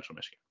favorites against Central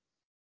Michigan.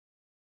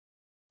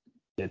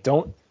 Yeah,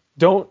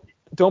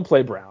 don't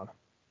play Brown.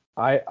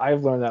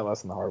 I've learned that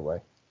lesson the hard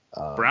way.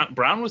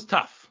 Brown was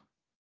tough.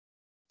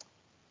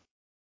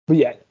 But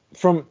yeah,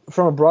 from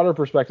a broader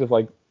perspective,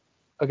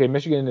 okay,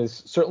 Michigan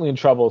is certainly in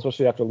trouble,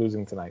 especially after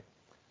losing tonight.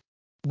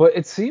 But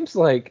it seems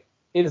like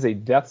it is a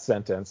death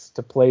sentence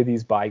to play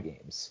these bye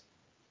games,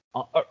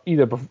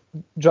 either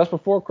just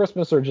before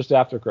Christmas or just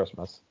after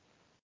Christmas.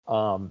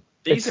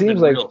 These have been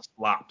real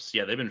slops.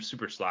 Yeah, they've been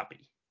super sloppy.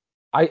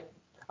 I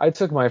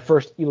took my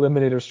first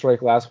eliminator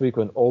strike last week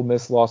when Ole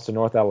Miss lost to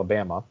North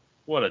Alabama.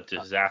 What a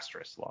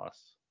disastrous loss.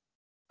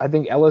 I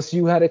think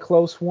LSU had a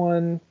close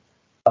one.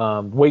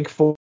 Wake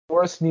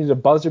Forest needed a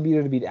buzzer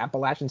beater to beat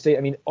Appalachian State.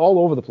 I mean, all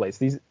over the place.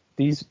 These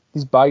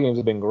bye games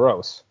have been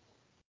gross.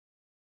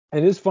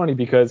 And it is funny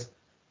because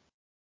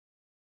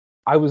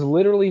I was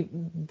literally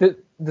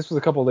this was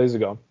a couple of days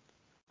ago.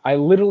 I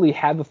literally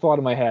had the thought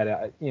in my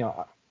head.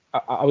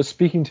 I was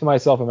speaking to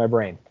myself in my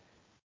brain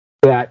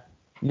that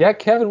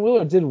Kevin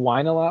Willard did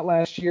whine a lot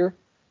last year,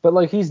 but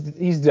he's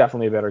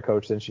definitely a better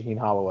coach than Shaheen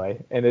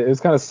Holloway, and it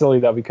was kind of silly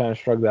that we kind of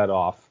shrugged that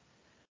off.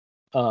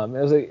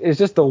 It's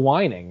just the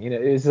whining,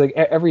 it's like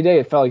every day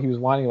it felt like he was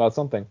whining about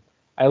something.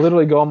 I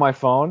literally go on my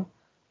phone.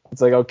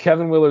 It's like, oh,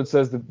 Kevin Willard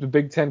says the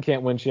Big Ten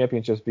can't win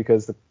championships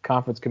because the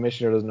conference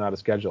commissioner doesn't know how to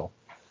schedule.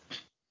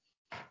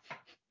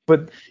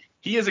 But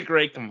he is a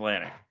great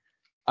complainer.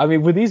 I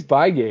mean, with these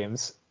bye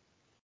games,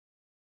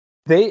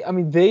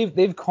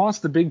 they've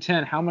cost the Big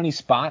Ten how many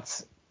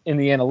spots in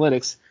the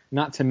analytics,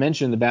 not to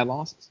mention the bad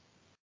losses.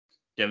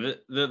 Yeah,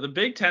 the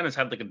Big Ten has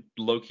had a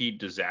low-key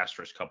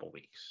disastrous couple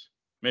weeks.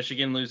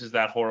 Michigan loses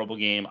that horrible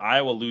game.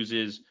 Iowa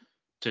loses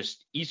to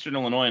Eastern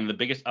Illinois in the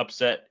biggest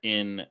upset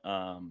in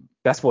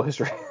basketball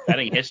history.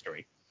 betting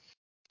history.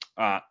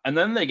 And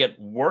then they get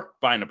worked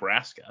by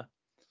Nebraska.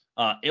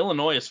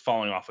 Illinois is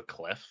falling off a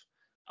cliff.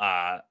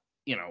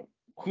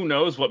 Who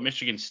knows what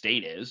Michigan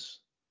State is?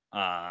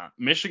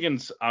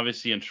 Michigan's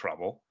obviously in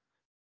trouble,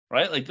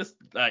 right?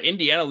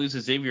 Indiana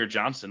loses Xavier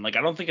Johnson. I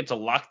don't think it's a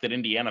lock that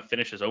Indiana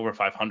finishes over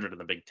 500 in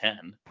the Big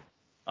Ten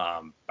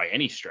by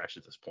any stretch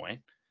at this point.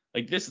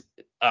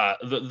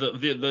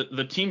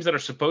 The teams that are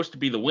supposed to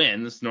be the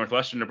wins,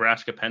 Northwestern,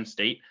 Nebraska, Penn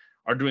State,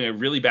 are doing a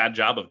really bad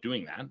job of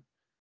doing that,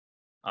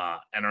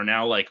 and are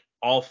now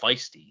all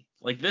feisty.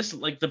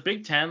 The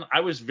Big Ten, I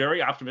was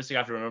very optimistic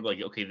after I remember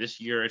okay, this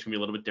year it's gonna be a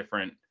little bit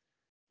different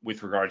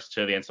with regards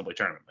to the NCAA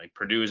tournament.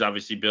 Purdue is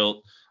obviously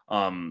built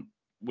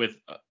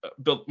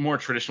built more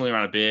traditionally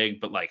around a big,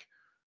 but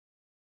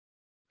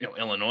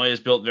Illinois is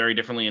built very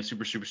differently and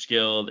super, super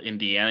skilled.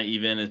 Indiana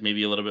even is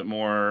maybe a little bit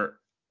more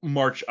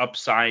March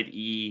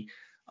upside-y.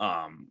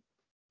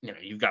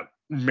 You've got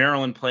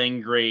Maryland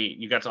playing great.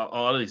 You got a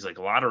lot of these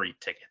lottery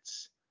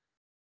tickets.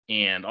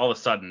 And all of a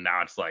sudden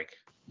now it's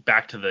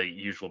back to the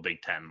usual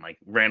Big Ten,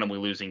 randomly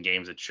losing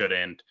games that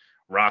shouldn't.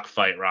 Rock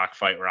fight.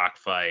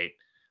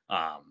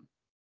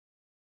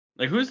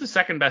 Who's the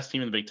second best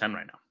team in the Big Ten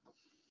right now?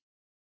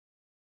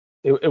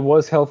 It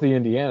was healthy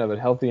Indiana, but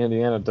healthy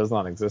Indiana does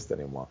not exist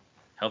anymore.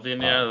 Healthy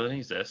Indiana doesn't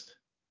exist.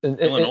 And,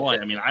 Illinois.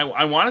 I mean,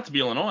 I want it to be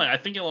Illinois. I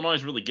think Illinois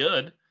is really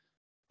good,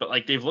 but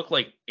like they've looked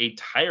like a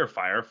tire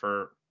fire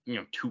for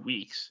 2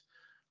 weeks.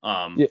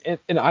 Yeah,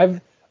 and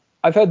I've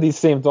had these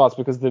same thoughts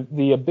because the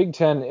Big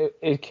Ten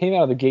it came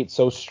out of the gate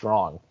so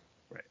strong,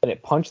 right. And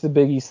it punched the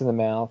Big East in the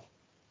mouth,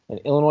 and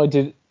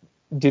Illinois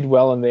did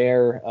well in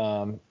their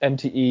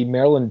MTE.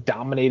 Maryland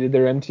dominated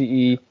their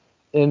MTE,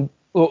 and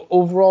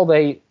overall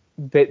they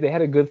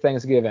had a good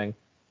Thanksgiving,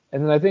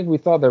 and then I think we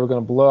thought they were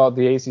going to blow out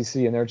the ACC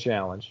in their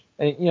challenge,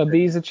 and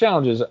these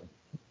challenges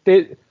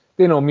they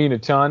don't mean a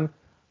ton.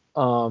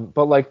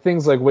 But like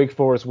things like Wake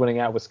Forest winning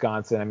at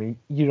Wisconsin, I mean,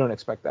 you don't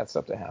expect that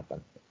stuff to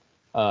happen.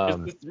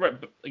 Right,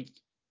 but like,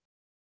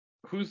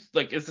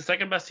 is the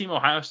second best team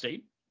Ohio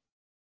State?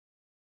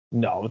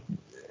 No,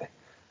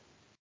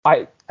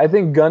 I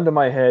think gun to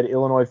my head,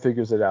 Illinois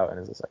figures it out and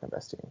is the second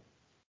best team.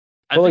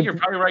 I think you're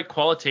probably right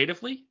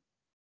qualitatively.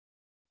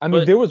 I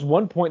mean, there was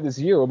one point this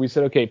year where we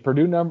said, okay,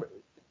 Purdue number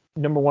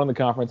one in the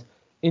conference,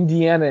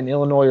 Indiana and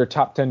Illinois are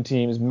top 10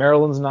 teams.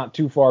 Maryland's not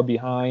too far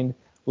behind.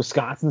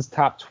 Wisconsin's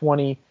top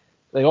 20.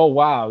 Like, oh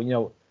wow,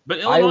 But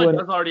Illinois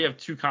does already have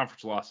 2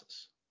 conference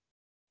losses.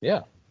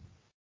 Yeah.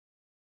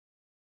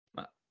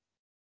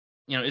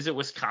 Is it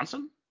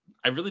Wisconsin?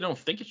 I really don't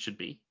think it should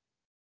be.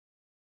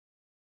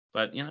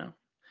 But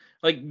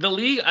like the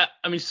league,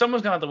 I mean,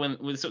 someone's gonna have to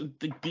win. So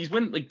these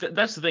win, like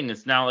that's the thing.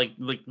 It's now like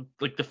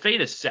the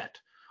fate is set.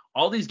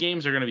 All these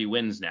games are gonna be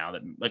wins now.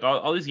 That like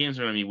all these games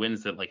are gonna be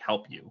wins that like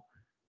help you.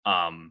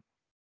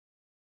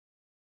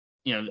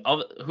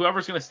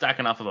 Whoever's gonna stack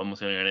enough of them is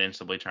gonna go to an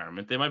NCAA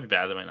tournament. They might be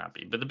bad, they might not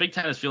be. But the Big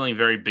Ten is feeling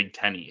very Big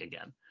Ten-y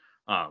again.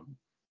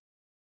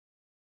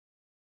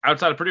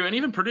 Outside of Purdue, and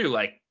even Purdue,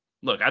 like,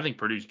 look, I think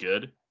Purdue's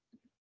good,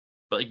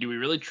 but like, do we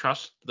really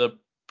trust the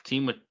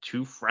team with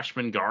 2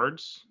 freshman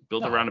guards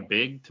built around a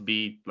big to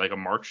be like a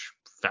March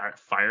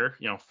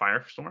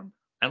firestorm?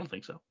 I don't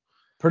think so.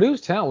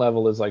 Purdue's talent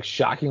level is like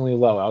shockingly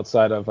low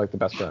outside of like the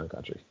best player in the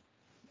country.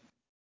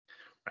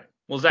 Right.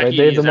 Well, Zach right?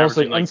 They have the most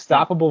like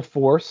unstoppable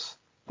force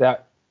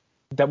that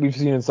we've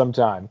seen in some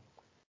time,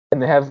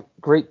 and they have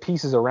great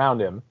pieces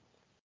around him,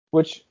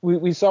 which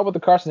we saw with the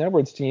Carson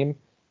Edwards team.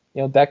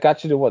 That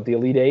got you to what, the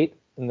Elite Eight,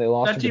 and they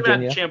lost to Virginia. That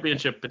team had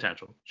championship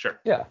potential, sure.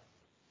 Yeah.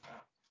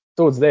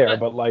 So it's there,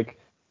 but like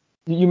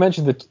you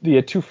mentioned,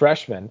 the 2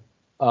 freshmen,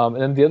 and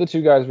then the other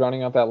 2 guys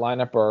rounding out that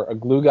lineup are a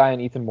glue guy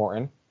and Ethan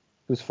Morton,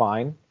 who's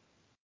fine,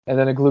 and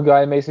then a glue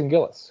guy and Mason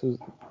Gillis, who's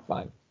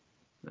fine.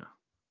 Yeah.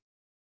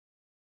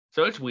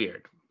 So it's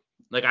weird.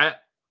 Like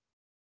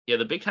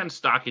the Big Ten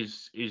stock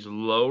is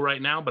low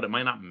right now, but it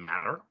might not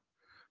matter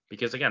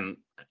because again,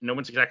 no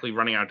one's exactly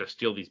running out to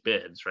steal these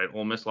bids, right?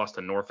 Ole Miss lost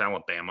to North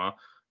Alabama.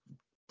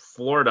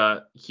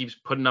 Florida keeps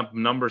putting up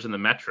numbers in the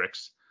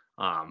metrics,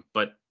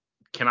 but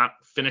cannot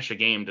finish a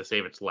game to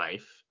save its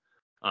life.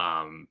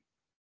 The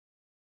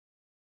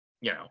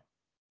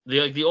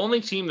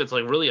only team that's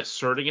like really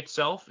asserting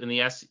itself in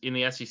the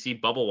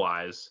SEC bubble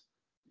wise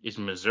is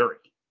Missouri.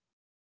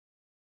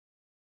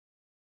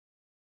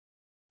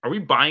 Are we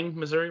buying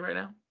Missouri right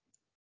now?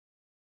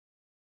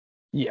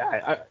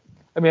 Yeah,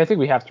 I mean, I think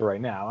we have to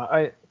right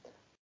now.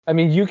 I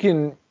mean, you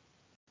can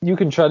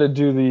try to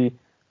do the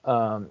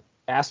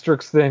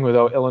asterisk thing with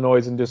Illinois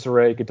is in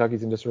disarray,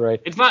 Kentucky's in disarray.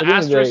 It's not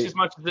asterisk as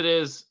much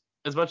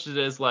as it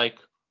is like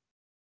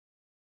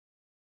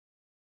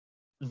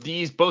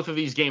both of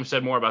these games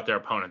said more about their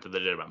opponent than they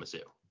did about Mizzou.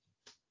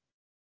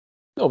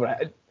 No,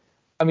 but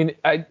I mean,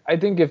 I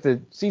think if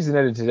the season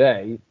ended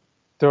today,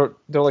 they're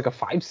like a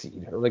 5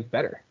 seed or like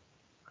better.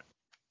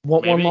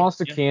 One loss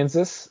to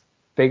Kansas.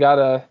 They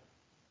got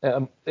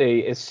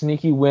a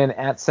sneaky win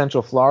at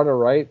Central Florida,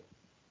 right?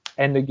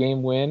 End of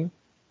game win.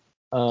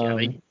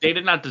 They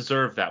did not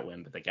deserve that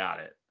win, but they got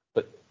it.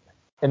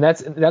 And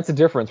that's a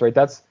difference, right?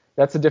 That's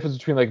the difference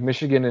between like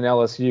Michigan and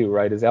LSU,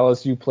 right? Is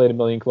LSU played a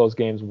million close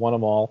games, won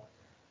them all,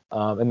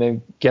 and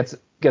then gets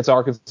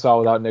Arkansas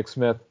without Nick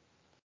Smith,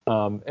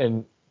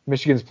 and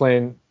Michigan's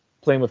playing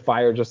with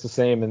fire just the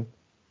same, and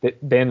they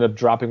ended up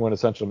dropping one to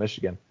Central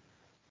Michigan.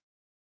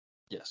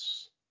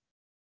 Yes.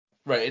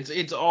 Right.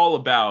 It's all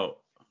about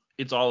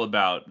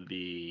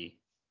the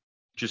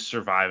just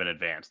survive and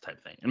advance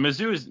type thing. And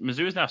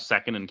Mizzou is now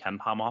second in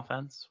KenPom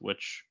offense,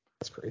 which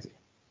that's crazy.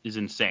 Is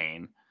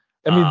insane.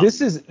 I mean,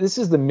 this is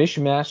the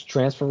mishmash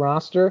transfer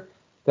roster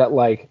that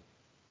like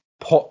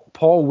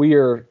Paul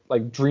Weir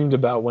like dreamed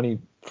about when he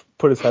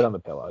put his head on the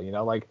pillow.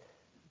 Like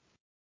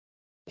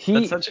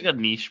that's such a good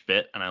niche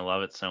bit, and I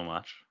love it so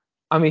much.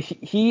 I mean,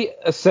 he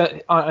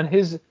on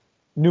his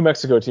New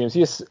Mexico teams,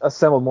 he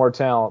assembled more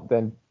talent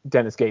than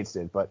Dennis Gates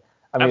did. But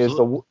I mean,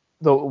 Absolutely. It's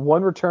the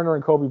one returner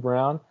in Kobe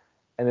Brown,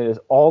 and it is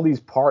all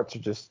these parts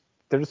they're just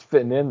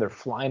fitting in. They're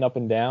flying up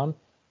and down.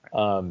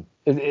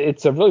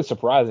 It's a really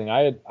surprising.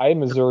 I had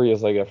Missouri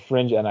as like a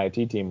fringe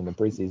NIT team in the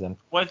preseason.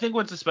 Well, I think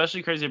what's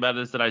especially crazy about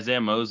it is that Isaiah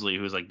Mosley,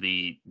 who's like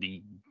the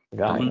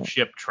blue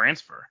chip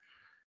transfer,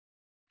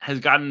 has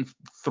gotten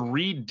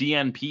 3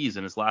 DNPs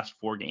in his last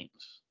 4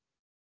 games.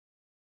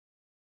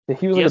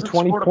 He was like a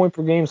 20 point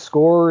per game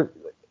scorer,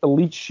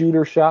 elite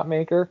shooter, shot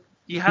maker.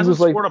 He hasn't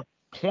scored a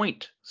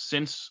point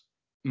since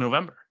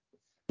November.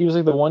 He was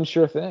like the one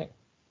sure thing.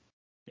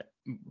 Yeah.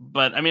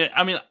 But I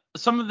mean,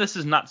 some of this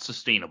is not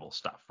sustainable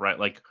stuff, right?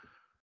 Like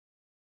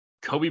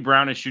Kobe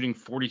Brown is shooting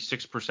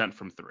 46%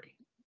 from three.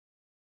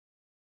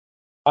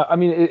 I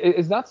mean,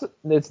 it's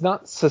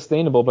not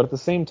sustainable, but at the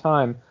same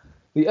time,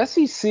 the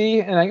SEC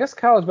and I guess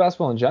college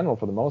basketball in general,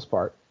 for the most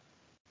part,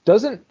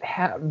 doesn't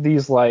have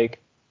these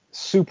like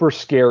super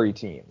scary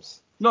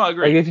teams. No, I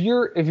agree. Like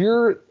if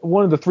you're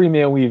one of the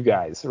 3-man weave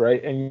guys,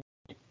 right,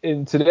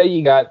 and today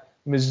you got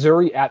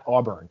Missouri at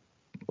Auburn,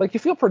 like you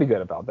feel pretty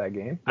good about that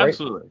game, right?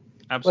 Absolutely.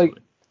 Like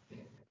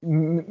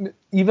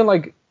even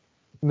like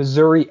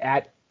Missouri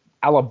at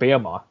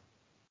Alabama,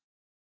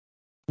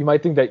 you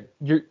might think that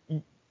you're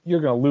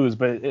going to lose,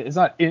 but it's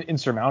not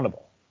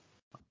insurmountable.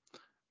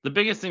 The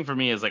biggest thing for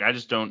me is like I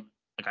just don't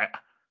like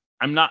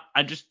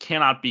I just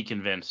cannot be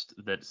convinced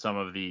that some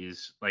of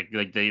these that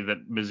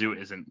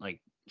Mizzou isn't like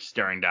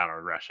staring down a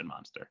regression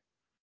monster.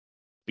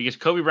 Because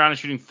Kobe Brown is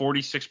shooting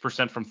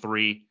 46% from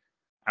three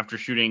after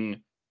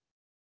shooting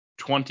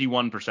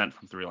 21%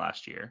 from three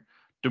last year.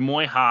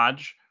 Demoy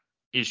Hodge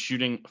is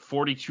shooting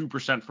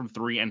 42% from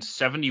three and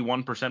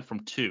 71%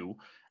 from two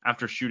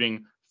after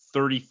shooting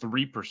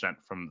 33%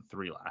 from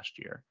three last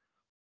year.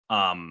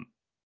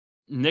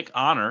 Nick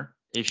Honor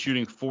is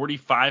shooting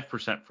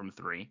 45% from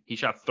three. He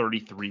shot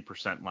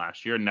 33%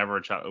 last year and never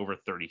had shot over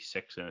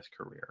 36 in his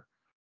career.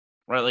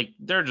 Right? Like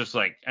they're just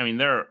like, I mean,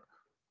 they're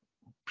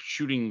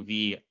shooting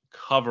the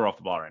cover off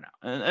the ball right now.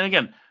 And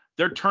again,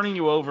 they're turning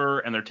you over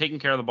and they're taking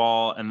care of the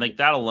ball and like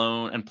that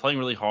alone and playing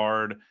really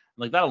hard.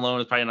 Like that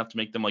alone is probably enough to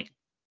make them like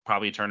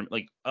probably a tournament,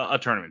 like a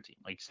tournament team,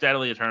 like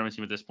steadily a tournament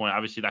team at this point.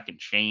 Obviously that can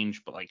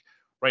change, but like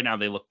right now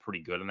they look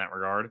pretty good in that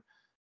regard.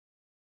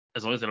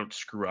 As long as they don't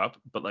screw up,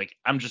 but like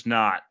I'm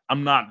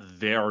not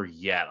there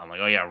yet. I'm like,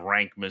 oh yeah,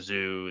 rank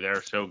Mizzou,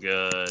 they're so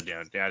good,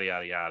 yada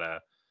yada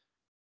yada.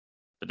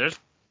 But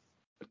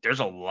there's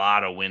a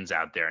lot of wins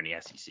out there in the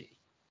SEC.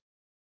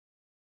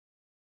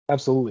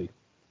 Absolutely.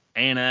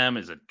 A&M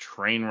is a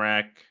train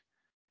wreck.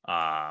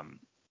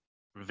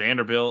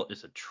 Vanderbilt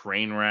is a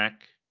train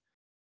wreck.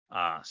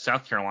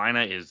 South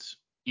Carolina is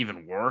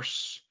even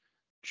worse.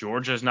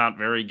 Georgia's not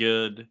very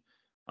good.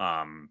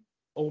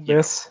 Ole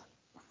Miss.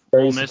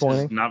 Ole Miss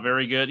is not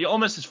very good. Yeah, Ole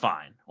Miss is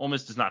fine. Ole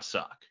Miss does not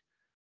suck.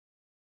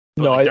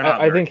 But no, like,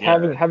 I think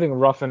having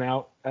roughing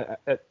out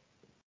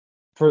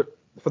for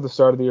the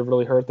start of the year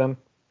really hurt them.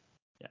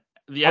 Yeah.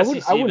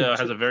 The SEC though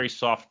has a very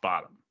soft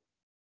bottom.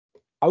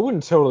 I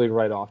wouldn't totally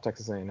write off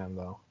Texas A&M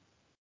though.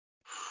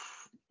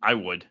 I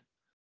would.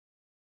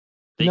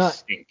 They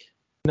stink.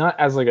 Not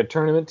as like a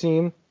tournament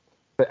team,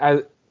 but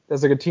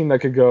as like a team that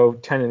could go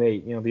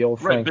 10-8. The old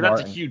Frank but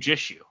Martin. That's a huge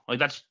issue. Like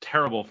that's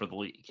terrible for the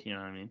league. You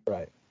know what I mean?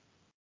 Right.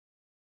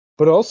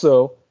 But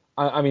also,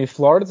 I mean,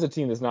 Florida's a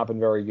team that's not been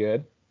very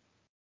good.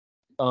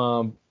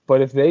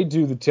 But if they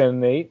do the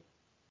 10-8,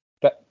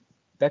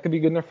 that could be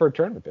good enough for a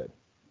tournament bid.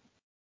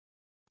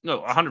 No,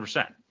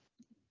 100%.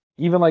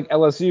 Even like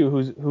LSU,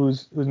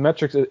 whose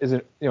metrics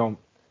isn't,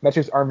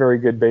 metrics aren't very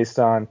good based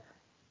on,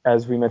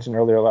 as we mentioned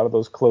earlier, a lot of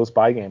those close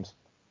by games.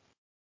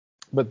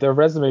 But their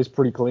resume is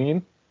pretty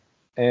clean,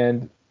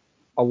 and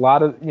a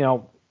lot of,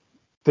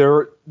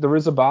 there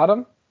is a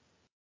bottom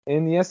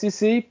in the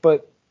SEC,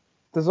 but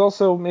there's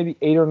also maybe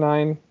 8 or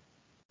 9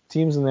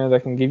 teams in there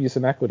that can give you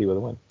some equity with a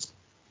win.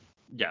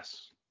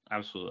 Yes,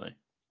 absolutely.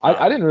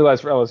 I didn't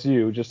realize for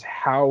LSU just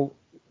how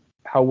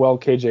well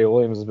KJ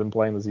Williams has been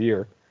playing this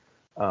year.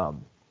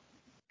 And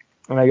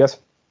I guess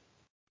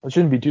it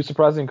shouldn't be too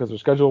surprising because their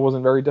schedule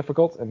wasn't very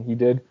difficult, and he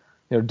did,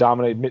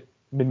 dominate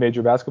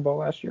mid-major basketball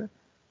last year.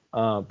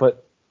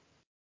 But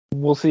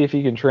we'll see if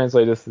he can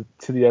translate this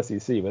to the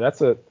SEC. But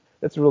that's a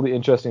really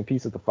interesting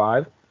piece at the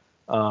 5.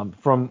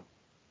 From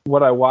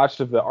what I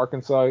watched of the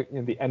Arkansas,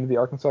 the end of the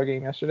Arkansas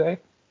game yesterday,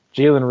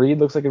 Jalen Reed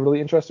looks like a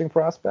really interesting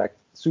prospect.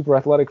 Super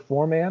athletic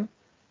 4-man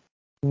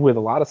with a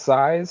lot of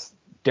size.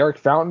 Derek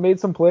Fountain made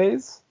some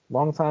plays.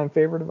 Longtime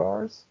favorite of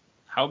ours.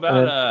 How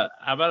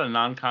about a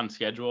non-con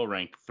schedule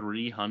ranked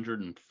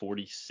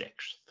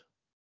 346th?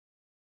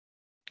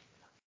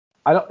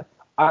 I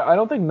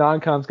don't think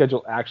non-con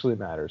schedule actually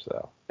matters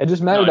though. It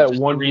just mattered that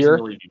one year.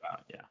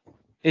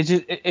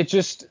 It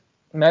just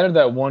mattered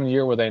that one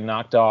year where they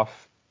knocked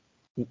off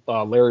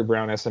Larry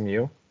Brown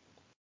SMU.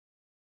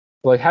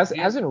 Like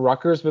hasn't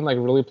Rutgers been like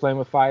really playing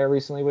with fire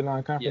recently with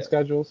non-conference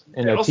schedules?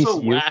 And they also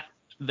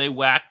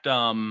whacked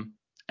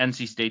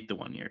NC State the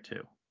one year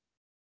too.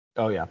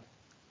 Oh yeah.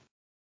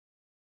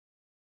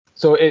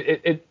 So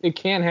it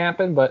can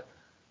happen, but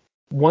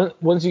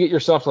once you get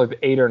yourself to like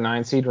the 8 or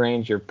 9 seed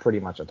range, you're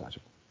pretty much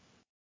untouchable.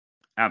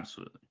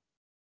 Absolutely.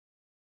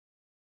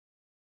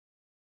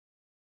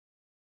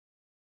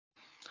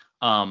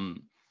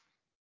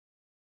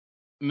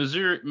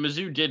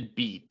 Mizzou did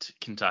beat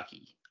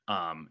Kentucky.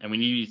 And we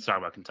need to talk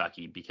about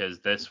Kentucky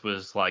because this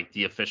was like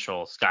the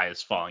official sky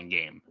is falling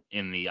game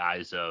in the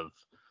eyes of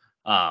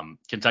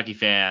Kentucky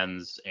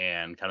fans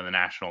and kind of the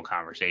national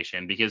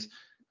conversation. Because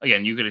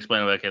again, you could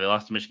explain like, okay, they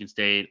lost to Michigan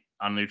State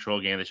on a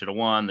neutral game, they should have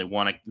won. They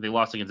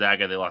lost to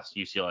Gonzaga, they lost to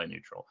UCLA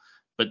neutral.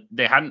 but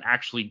they hadn't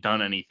actually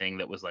done anything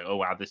that was like, oh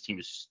wow, this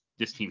team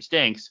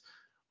stinks.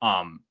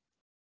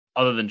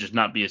 Other than just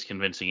not be as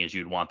convincing as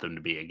you'd want them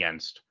to be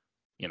against,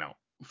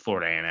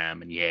 Florida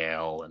A&M and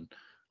Yale and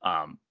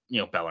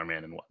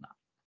Bellarmine and whatnot.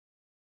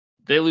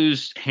 They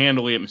lose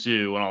handily at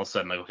Mizzou, and all of a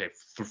sudden, like, okay,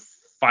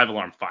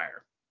 5-alarm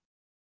fire.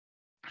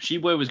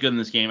 Sheboy was good in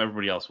this game.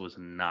 Everybody else was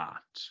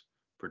not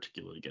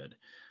particularly good.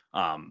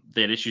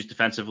 They had issues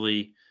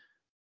defensively.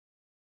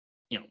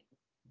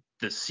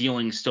 The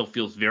ceiling still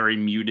feels very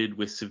muted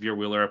with Severe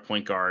Wheeler at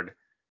point guard.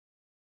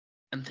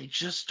 And they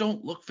just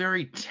don't look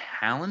very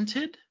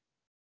talented,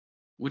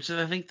 which is,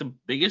 I think, the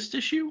biggest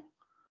issue.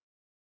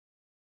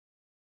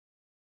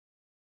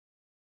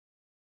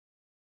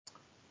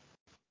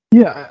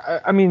 Yeah,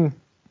 I mean,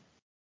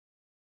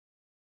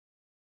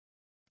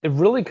 it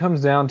really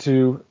comes down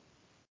to,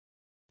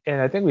 and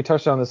I think we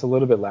touched on this a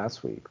little bit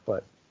last week,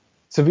 but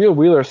Severe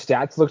Wheeler's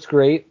stats looks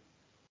great,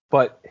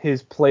 but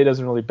his play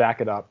doesn't really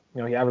back it up.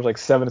 He averaged like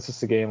 7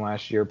 assists a game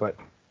last year, but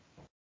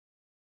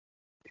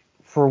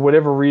for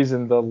whatever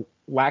reason, the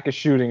lack of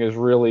shooting is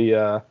really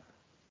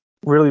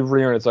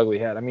rearing its ugly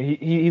head. I mean,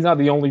 he's not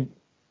the only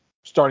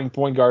starting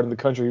point guard in the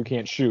country who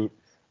can't shoot,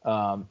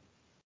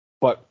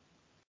 but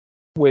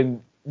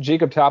when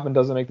Jacob Toppin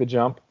doesn't make the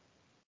jump,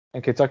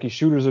 and Kentucky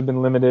shooters have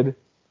been limited,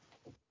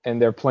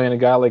 and they're playing a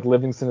guy like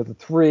Livingston at the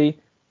 3,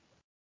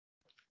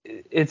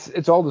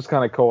 it's all just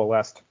kind of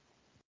coalesced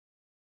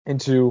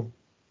into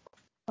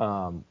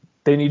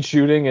they need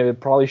shooting, and it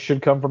probably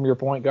should come from your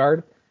point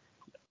guard,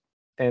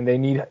 and they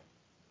need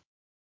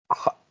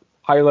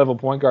higher level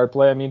point guard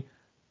play. I mean,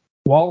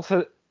 Wallace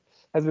has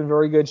been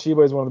very good.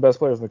 Sheba is one of the best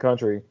players in the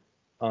country,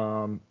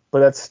 but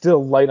that's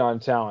still light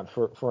on talent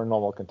for a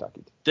normal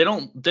Kentucky team.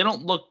 They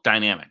don't look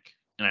dynamic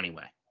in any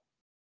way.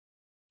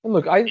 And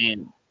look, I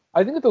think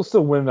that they'll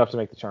still win enough to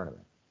make the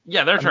tournament.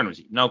 Yeah, they're tournament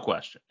team, no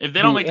question. If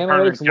they don't make the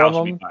tournament, Cal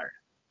should be fired.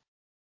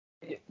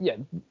 Yeah,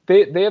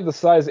 they have the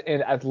size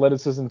and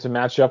athleticism to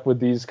match up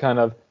with these kind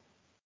of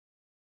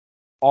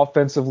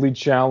offensively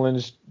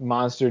challenged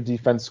monster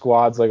defense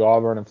squads like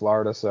Auburn and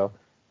Florida. So,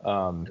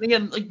 and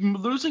again, like,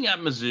 losing at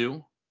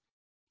Mizzou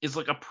is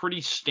like a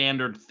pretty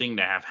standard thing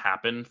to have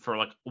happen for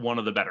like one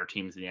of the better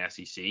teams in the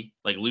SEC.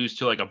 Like, lose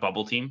to like a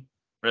bubble team.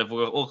 Right?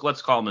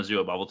 Let's call Mizzou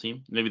a bubble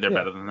team. Maybe they're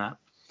better than that.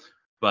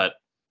 But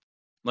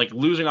like,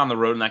 losing on the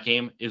road in that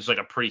game is like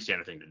a pretty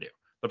standard thing to do.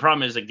 The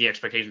problem is, like, the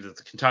expectations. It's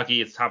Kentucky.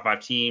 It's a top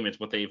 5 team. It's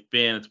what they've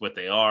been. It's what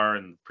they are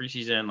in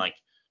preseason. Like,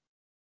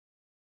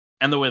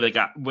 and the way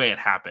it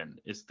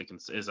happened is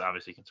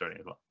obviously concerning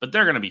as well. But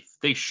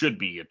they should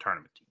be a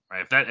tournament team,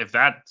 right?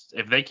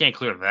 If they can't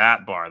clear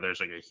that bar, there's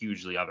like a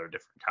hugely other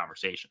different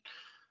conversation.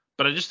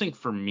 But I just think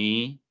for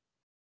me,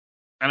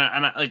 and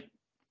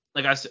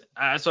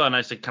I saw a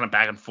nice like kind of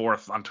back and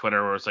forth on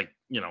Twitter where it's like,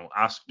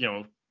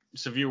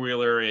 Severe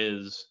Wheeler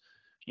is,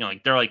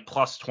 like, they're like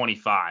plus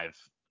 25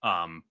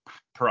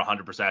 per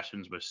 100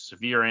 possessions with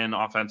Severe in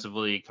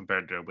offensively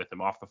compared to with him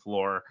off the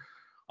floor.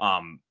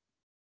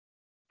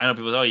 I know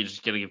people say, you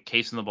just got to give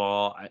Case in the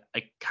ball.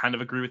 I kind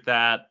of agree with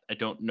that. I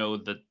don't know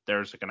that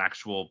there's like an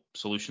actual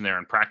solution there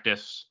in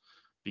practice,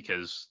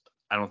 because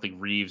I don't think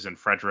Reeves and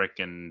Frederick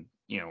and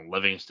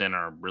Livingston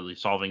are really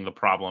solving the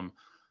problem.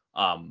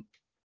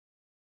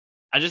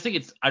 I just think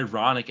it's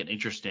ironic and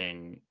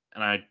interesting,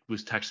 and I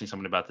was texting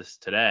someone about this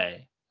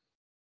today.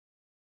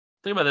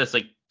 Think about this,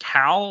 like,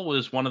 Cal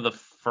was one of the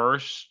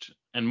first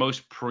and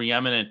most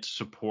preeminent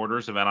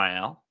supporters of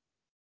NIL.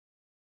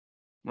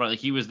 Right, like,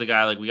 he was the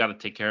guy, like, we got to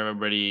take care of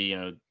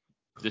everybody,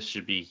 this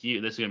should be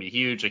huge, this is going to be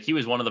huge. Like, he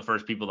was one of the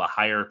first people to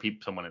hire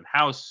someone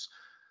in-house,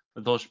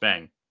 the whole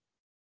shebang.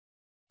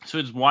 So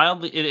it's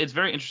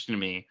very interesting to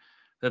me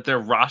that their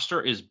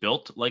roster is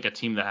built like a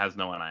team that has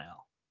no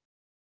NIL.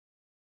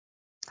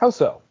 How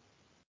so?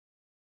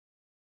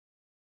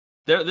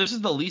 This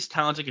is the least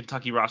talented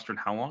Kentucky roster in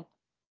how long?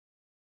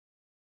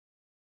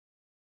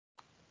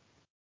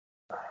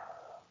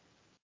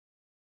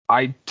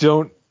 I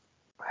don't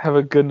have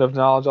a good enough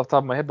knowledge off the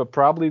top of my head, but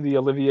probably the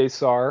Olivier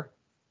Sarr.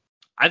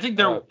 I think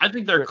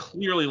they're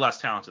clearly less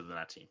talented than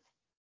that team.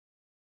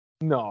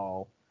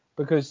 No,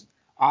 because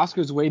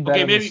Oscar's way better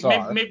than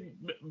Sarr. Maybe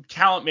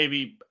talent,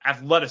 maybe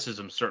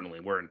athleticism,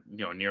 certainly weren't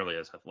nearly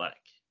as athletic.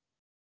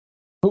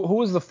 Who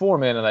was the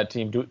 4-man on that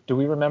team? Do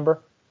we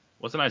remember?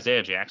 Wasn't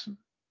Isaiah Jackson?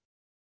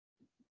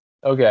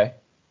 Okay.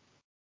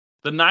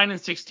 The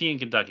 9-16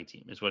 Kentucky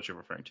team is what you're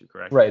referring to,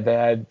 correct? Right. They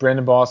had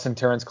Brandon Boston,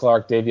 Terrence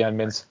Clark, Davion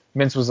Mintz.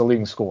 Mintz was the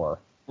leading scorer.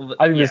 Well,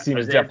 I think this team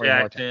is definitely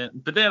more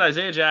talented. But they had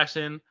Isaiah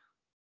Jackson.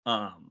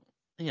 I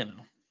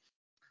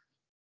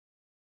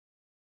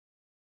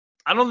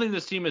don't think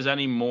this team is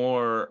any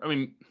more. I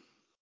mean,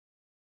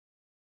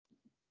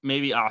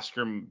 maybe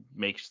Oscar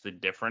makes the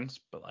difference,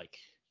 but like,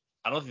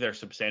 I don't think they're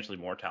substantially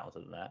more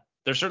talented than that.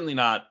 They're certainly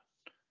not.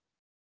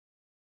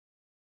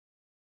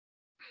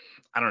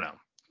 I don't know.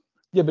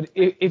 Yeah, but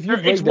if you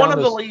break it's down one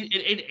of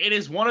it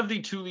is one of the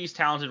 2 least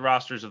talented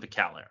rosters of the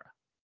Cal era,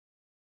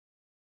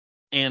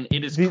 and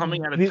it is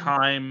coming at a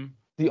time.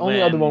 The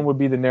only other one would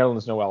be the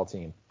Netherlands Noel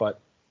team, but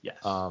yes.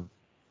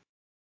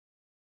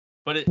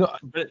 No,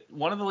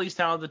 one of the least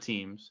talented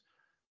teams.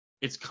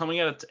 It's coming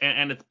at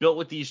and it's built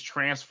with these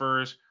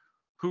transfers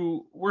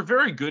who were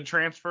very good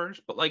transfers,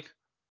 but like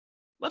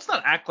let's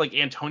not act like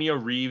Antonio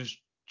Reeves,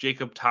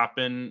 Jacob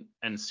Toppin,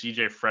 and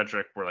CJ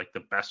Frederick were like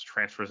the best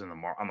transfers on the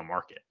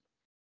market.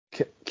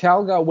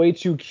 Cal got way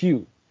too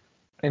cute,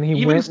 and he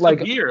Even went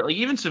Severe, like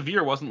even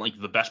Severe wasn't like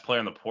the best player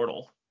in the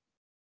portal.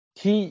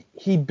 He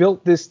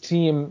built this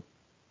team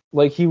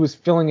like he was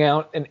filling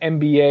out an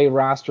NBA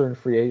roster in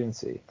free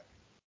agency.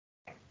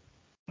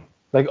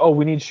 Like, oh,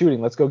 we need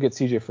shooting. Let's go get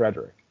CJ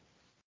Frederick.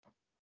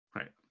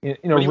 Right.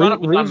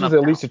 Reeves was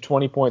at least a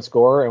 20-point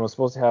scorer and was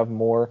supposed to have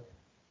more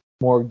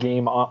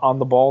game on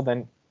the ball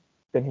than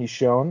he's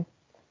shown.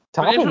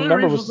 Toppin,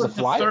 remember, was the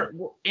flyer.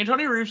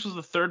 Antonio Reeves was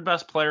the third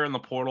best player in the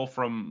portal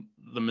from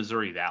the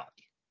Missouri Valley.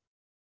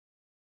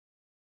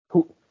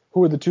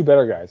 Who are the two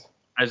better guys?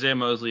 Isaiah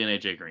Mosley and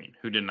AJ Green,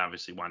 who didn't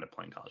obviously wind up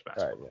playing college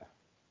basketball. Right,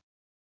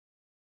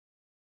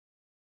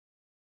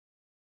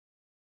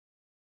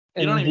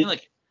 yeah. You know what I mean?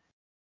 Like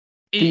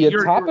the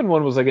Toppin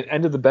one was like an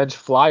end of the bench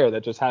flyer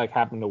that just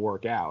happened to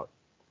work out.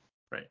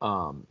 Right.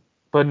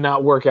 But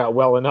not work out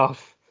well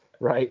enough,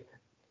 right?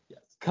 Yes.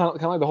 Kind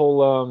of like the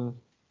whole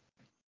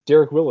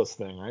Derek Willis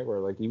thing, right? Where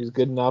like he was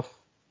good enough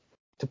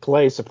to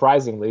play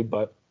surprisingly,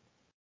 but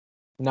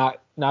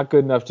not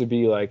good enough to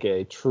be like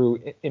a true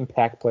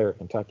impact player at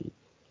Kentucky.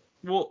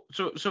 Well,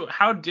 so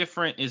how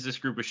different is this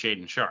group of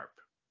Shaedon Sharpe?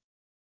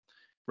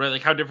 Right,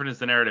 like how different is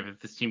the narrative if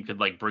this team could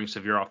like bring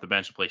Severe off the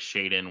bench and play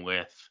Shaedon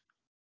with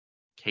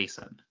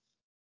Kaysen?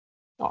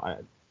 Oh, I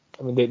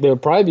mean, they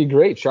would probably be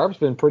great. Sharpe's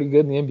been pretty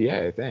good in the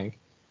NBA, I think.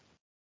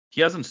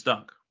 He hasn't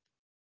stunk.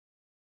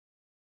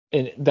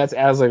 And that's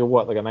as like a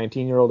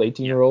 19-year-old,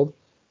 18-year-old.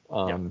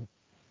 Yeah.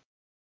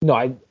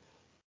 No,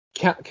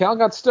 Cal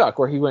got stuck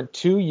where he went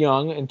too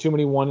young and too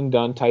many one and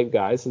done type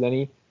guys. So then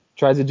he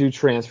tries to do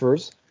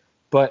transfers,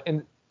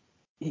 and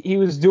he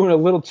was doing a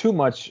little too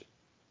much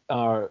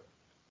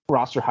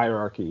roster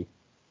hierarchy.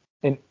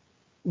 And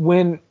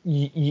when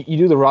you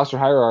do the roster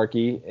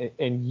hierarchy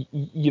and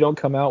you don't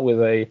come out with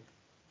a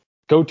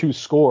go-to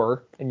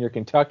score in your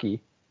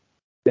Kentucky,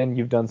 then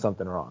you've done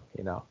something wrong,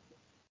 you know?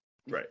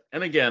 Right.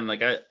 And again,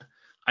 like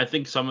I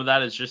think some of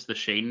that is just the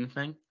Shaedon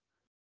thing.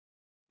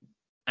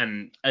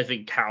 And I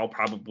think Cal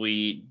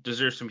probably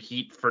deserves some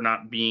heat for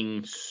not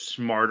being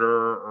smarter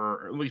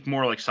or at least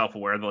more like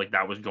self-aware that like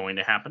that was going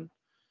to happen.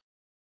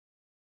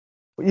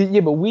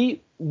 Yeah, but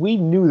we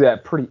knew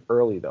that pretty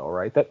early though,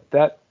 right?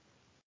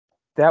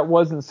 That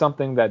wasn't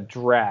something that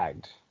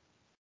dragged.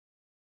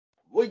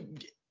 Well,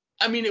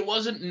 I mean, it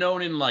wasn't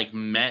known in like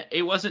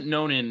it wasn't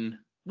known in.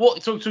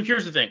 Well, so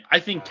here's the thing. I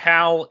think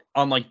Cal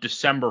on like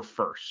December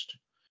 1st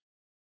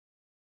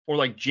or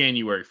like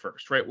January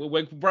 1st,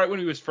 right when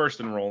he was first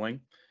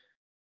enrolling.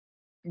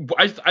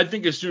 I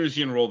think as soon as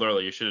he enrolled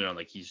early, you should have known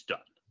like he's done.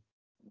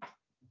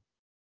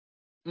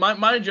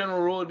 My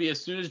general rule would be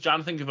as soon as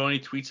Jonathan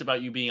Givony tweets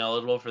about you being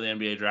eligible for the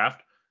NBA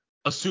draft,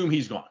 assume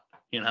he's gone.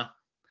 You know.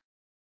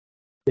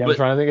 Yeah, I'm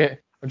trying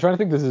to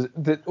think. This is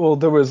well,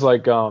 there was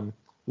like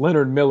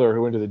Leonard Miller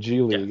who went to the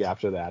G League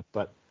after that,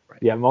 but right.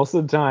 Yeah, most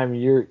of the time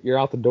you're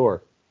out the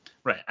door.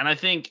 Right, and I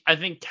think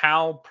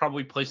Cal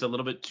probably placed a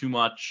little bit too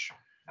much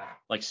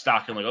like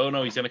stock in like, oh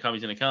no, he's gonna come,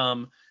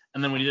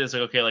 and then when he did, it's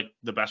like, okay, like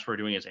the best we're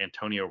doing is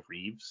Antonio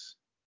Reeves.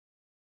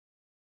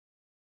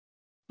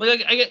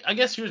 Like I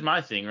guess here's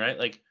my thing, right?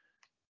 Like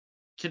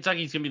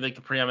Kentucky's gonna be like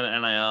the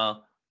preeminent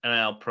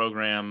NIL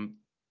program.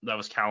 That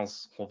was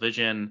Cal's whole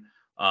vision.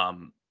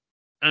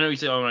 I know you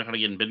say, oh, I'm not going to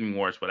get in bidding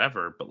wars,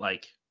 whatever, but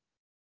like,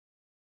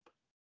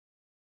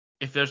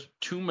 if there's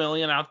 $2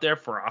 million out there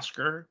for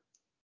Oscar,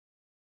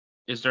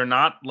 is there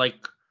not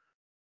like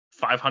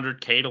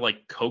 $500K to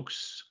like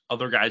coax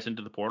other guys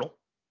into the portal?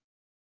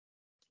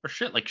 Or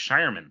shit, like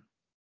Shireman.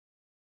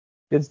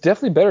 It's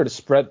definitely better to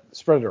spread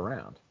it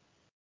around.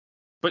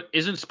 But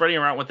isn't spreading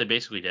around what they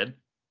basically did?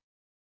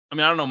 I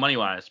mean, I don't know money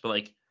wise, but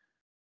like,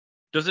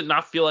 does it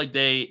not feel like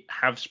they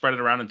have spread it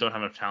around and don't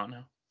have enough talent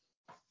now?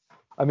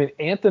 I mean,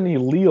 Anthony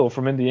Leal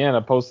from Indiana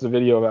posted a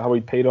video about how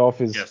he paid off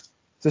his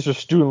sister's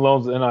student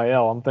loans at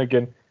NIL. I'm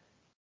thinking,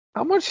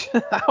 how much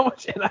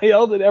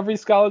NIL did every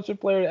scholarship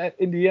player at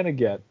Indiana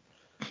get?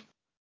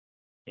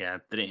 Yeah,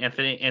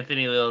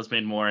 Anthony Leal has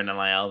made more in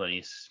NIL than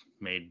he's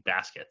made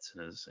baskets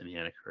in his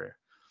Indiana career.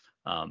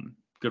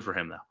 Good for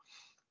him though.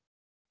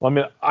 Well,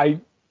 I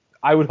mean,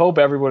 I would hope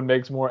everyone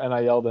makes more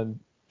NIL than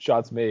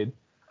shots made.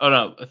 Oh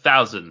no,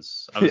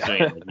 thousands. I was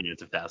doing like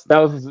units of thousands.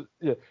 Thousands,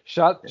 yeah.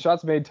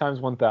 Shots made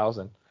times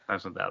 1,000.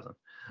 Times 1,000.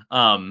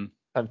 Times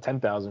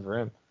 10,000 for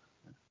him.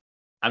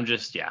 I'm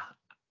just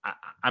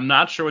I'm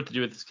not sure what to do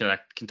with this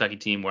Kentucky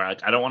team. Where I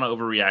don't want to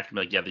overreact and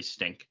be like, yeah, they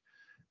stink,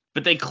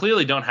 but they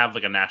clearly don't have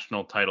like a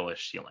national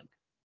title-ish ceiling,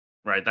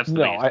 right? That's the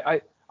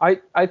biggest.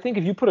 I think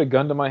if you put a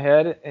gun to my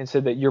head and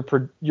said that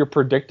you're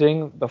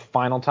predicting the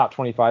final top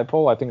 25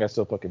 poll, I think I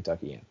still put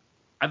Kentucky in.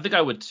 I think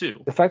I would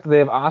too. The fact that they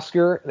have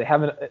Oscar, they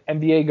have an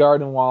NBA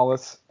guard in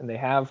Wallace, and they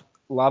have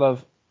a lot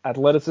of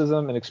athleticism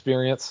and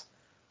experience.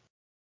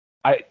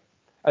 I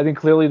think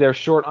clearly they're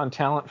short on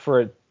talent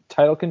for a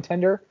title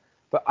contender,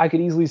 but I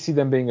could easily see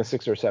them being a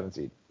 6 or 7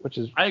 seed, which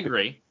is I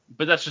agree,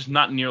 but that's just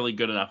not nearly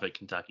good enough at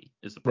Kentucky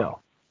is the problem. no.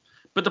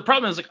 But the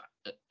problem is like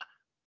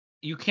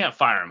you can't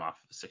fire him off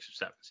of a 6 or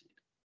 7 seed.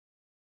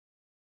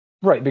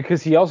 Right,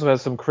 because he also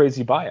has some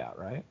crazy buyout,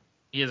 right?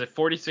 He has a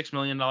 $46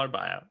 million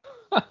buyout.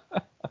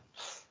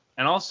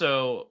 And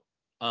also,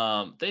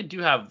 they do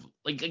have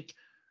like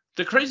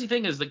the crazy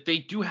thing is like they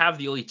do have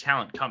the elite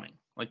talent coming.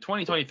 Like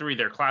 2023,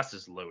 their class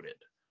is loaded.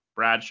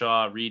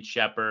 Bradshaw, Reed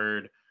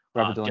Shepard,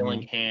 Robert Dillingham.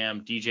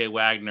 Dillingham, DJ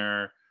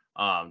Wagner,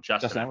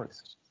 Justin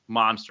Edwards.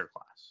 Monster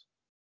class.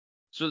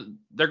 So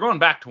they're going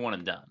back to one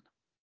and done.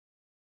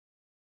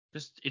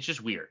 It's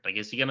just weird. Like,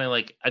 is he gonna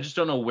like? I just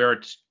don't know where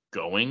it's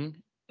going,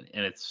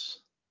 and it's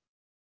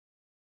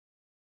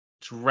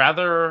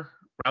rather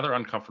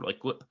uncomfortable.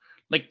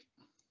 Like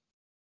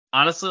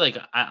honestly, like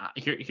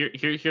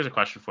here's a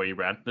question for you,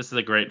 Brad. This is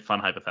a great fun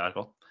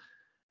hypothetical.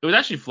 It was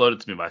actually floated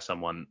to me by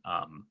someone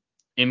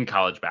in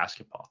college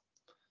basketball,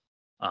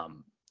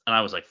 and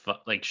I was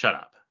like shut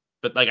up.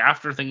 But like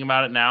after thinking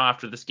about it now,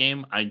 after this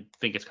game, I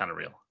think it's kind of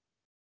real.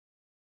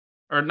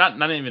 Or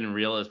not even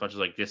real as much as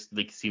like this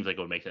like seems like it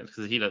would make sense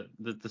because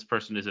this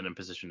person isn't in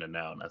position to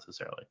know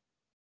necessarily.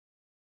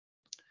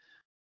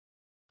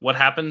 What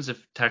happens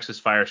if Texas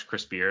fires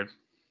Chris Beard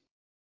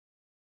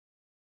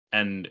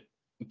and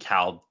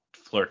Cal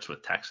flirts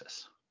with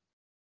Texas?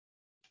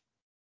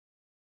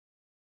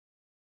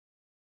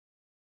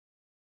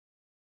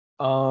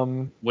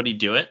 Would he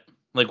do it?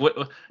 Like,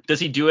 what does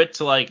he do it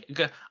to like?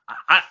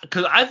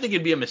 Because I think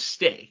it'd be a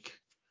mistake,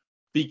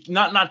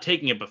 not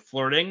taking it but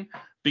flirting.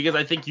 Because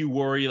I think you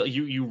worry,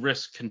 you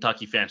risk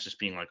Kentucky fans just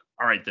being like,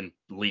 all right, then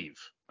leave.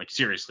 Like,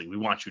 seriously, we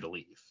want you to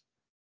leave.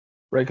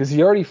 Right, because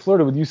he already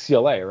flirted with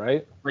UCLA,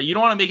 right? Right, you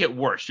don't want to make it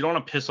worse. You don't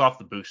want to piss off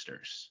the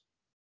boosters.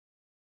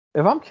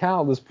 If I'm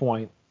Cal at this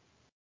point,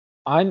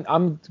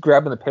 I'm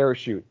grabbing the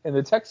parachute, and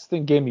the Texas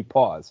thing gave me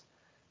pause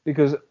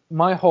because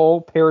my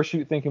whole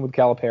parachute thinking with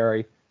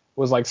Calipari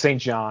was like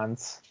St.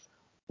 John's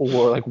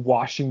or like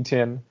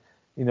Washington,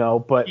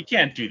 but You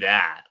can't do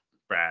that,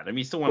 Brad. I mean,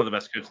 he's still one of the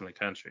best coaches in the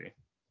country.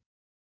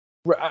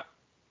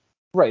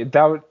 Right.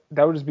 That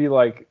would just be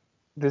like,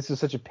 this is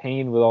such a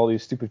pain with all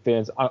these stupid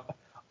fans. I'm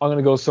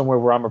gonna go somewhere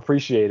where I'm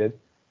appreciated.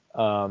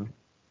 But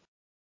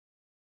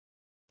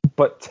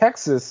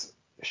Texas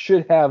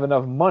should have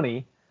enough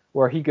money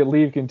where he could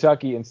leave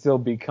Kentucky and still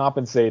be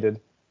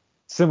compensated,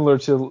 similar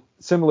to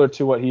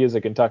what he is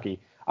at Kentucky.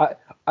 I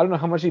don't know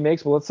how much he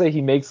makes, but let's say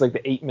he makes like the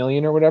 $8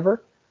 million or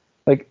whatever.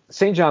 Like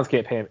St. John's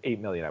can't pay him $8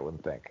 million, I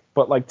wouldn't think,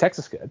 but like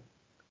Texas could.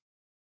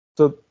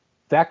 So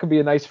that could be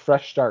a nice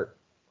fresh start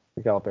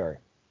for Calipari.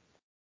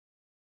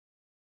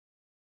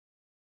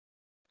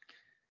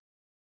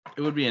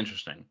 It would be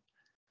interesting.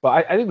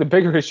 But I think the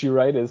bigger issue,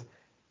 right, is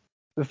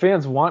the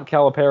fans want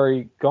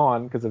Calipari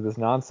gone because of this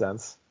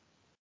nonsense.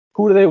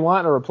 Who do they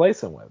want to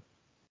replace him with?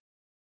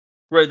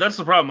 Right, that's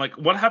the problem. Like,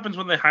 what happens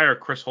when they hire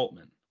Chris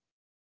Holtman?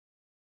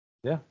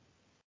 Yeah.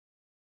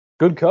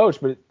 Good coach,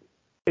 but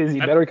is he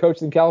a better coach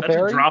than Calipari?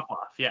 That's a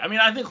drop-off. Yeah, I mean,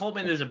 I think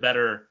Holtman is a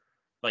better,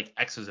 like,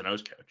 X's and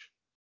O's coach.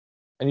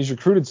 And he's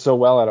recruited so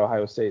well at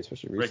Ohio State,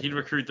 especially recently. Right, he'd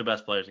recruit the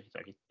best players in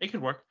Kentucky. It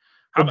could work.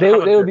 But they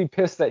would be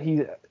pissed that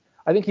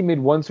I think he made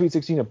one Sweet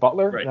 16 at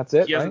Butler, right. and that's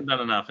it, He hasn't done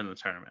enough in the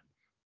tournament.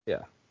 Yeah.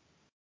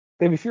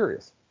 They'd be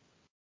furious.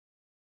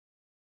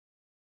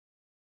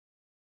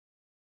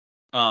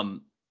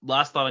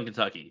 Last thought on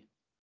Kentucky.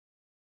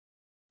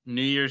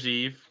 New Year's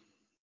Eve,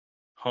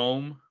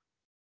 home,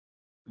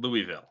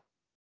 Louisville.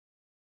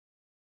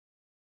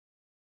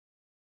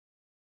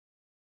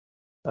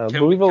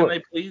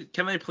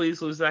 Can they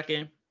please lose that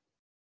game?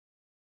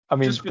 I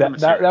mean,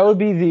 that would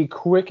be the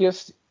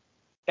quickest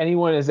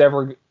anyone has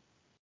ever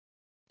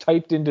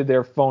typed into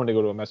their phone to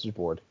go to a message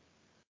board.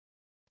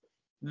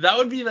 That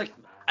would be like,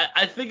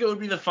 I think it would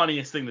be the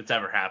funniest thing that's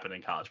ever happened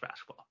in college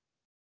basketball.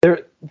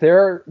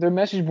 Their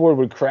message board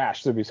would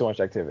crash. There'd be so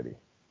much activity.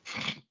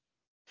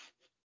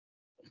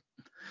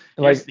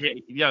 Here's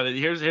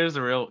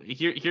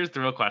the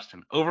real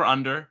question. Over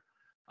under,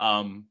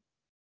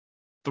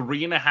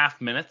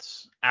 3.5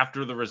 minutes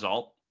after the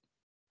result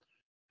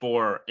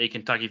for a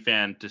Kentucky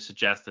fan to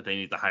suggest that they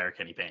need to hire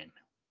Kenny Payne.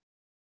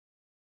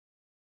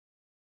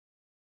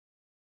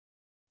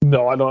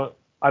 No,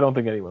 I don't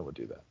think anyone would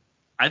do that.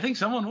 I think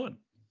someone would.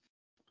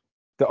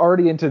 They're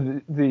already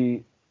into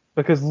the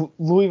because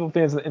Louisville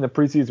fans in the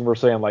preseason were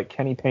saying like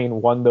Kenny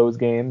Payne won those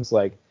games.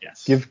 Like,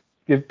 yes. give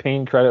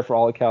Payne credit for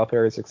all of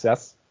Calipari's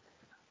success.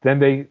 Then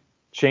they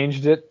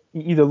changed it.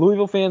 Either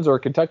Louisville fans or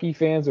Kentucky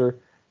fans or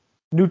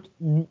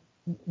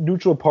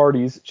neutral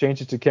parties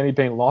changed it to Kenny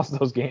Payne lost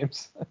those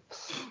games,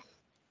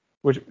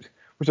 which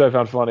I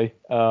found funny.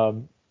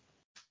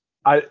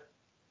 I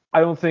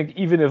don't think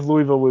even if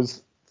Louisville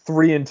was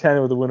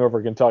 3-10 with a win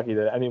over Kentucky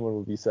that anyone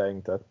would be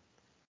saying to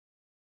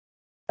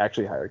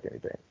actually hire Kenny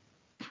Payne.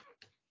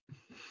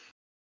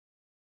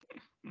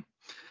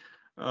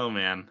 Oh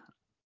man,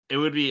 it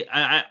would be.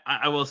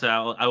 I will say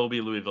I will be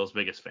Louisville's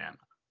biggest fan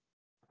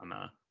on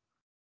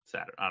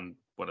Saturday. On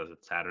what is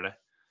it, Saturday? I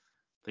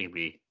think it'd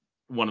be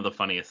one of the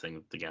funniest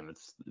things again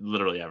that's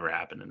literally ever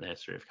happened in the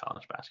history of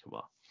college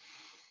basketball.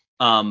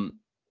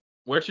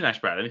 Where's your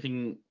next, Brad?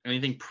 Anything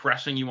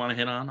pressing you want to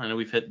hit on? I know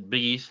we've hit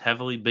Big East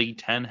heavily, Big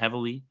Ten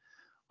heavily,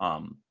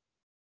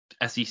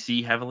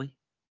 SEC heavily.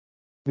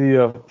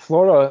 The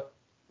Florida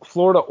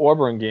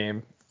Auburn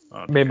game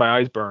made my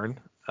eyes burn.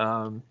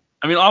 I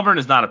mean, Auburn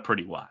is not a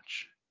pretty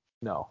watch.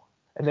 No,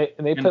 and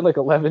they played like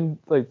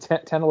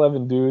 10,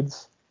 11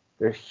 dudes.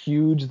 They're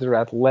huge. They're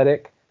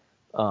athletic.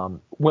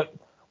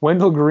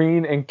 Wendell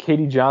Green and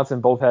Katie Johnson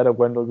both had a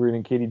Wendell Green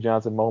and Katie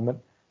Johnson moment,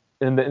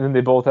 and then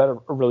they both had a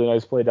really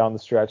nice play down the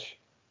stretch,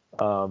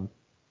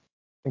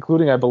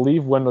 including, I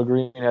believe, Wendell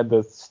Green had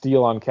the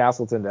steal on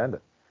Castleton to end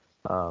it.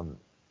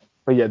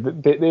 But yeah,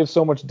 they have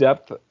so much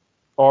depth.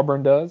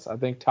 Auburn does. I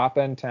think top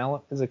end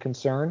talent is a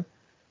concern.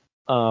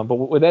 But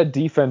with that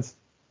defense,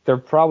 they're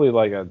probably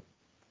like a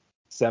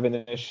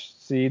 7-ish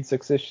seed,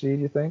 6-ish seed.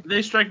 You think?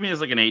 They strike me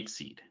as like an 8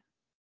 seed.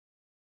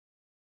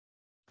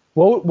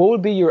 What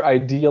would be your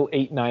ideal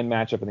 8-9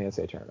 matchup in the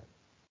NCAA tournament?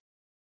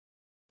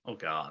 Oh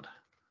God.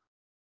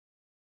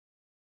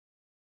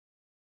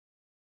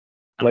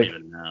 I don't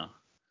even know.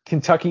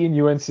 Kentucky and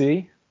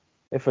UNC.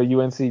 If a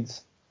UNC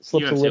slips a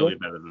little. UNC will be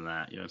better than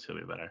that. UNC will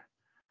be better.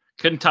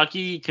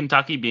 Kentucky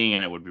being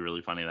in it would be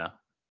really funny though.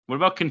 What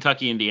about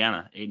Kentucky,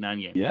 Indiana,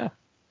 8-9 game? Yeah,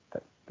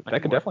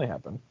 that could definitely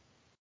happen.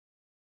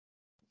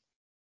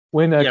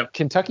 When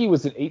Kentucky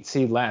was an 8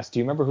 seed last, do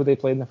you remember who they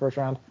played in the first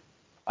round?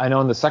 I know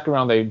in the second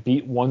round they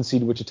beat 1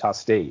 seed Wichita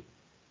State.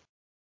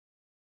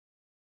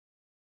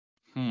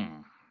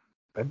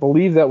 I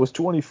believe that was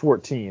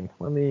 2014.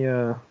 Let me.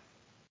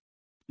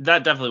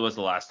 That definitely was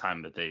the last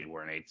time that they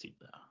were an 8 seed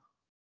though.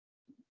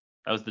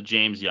 That was the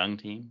James Young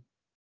team.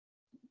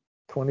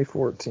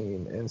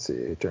 2014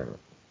 NCAA tournament.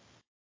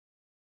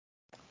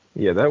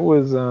 Yeah, that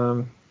was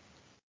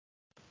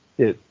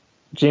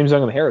James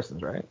Young and the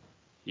Harrisons, right?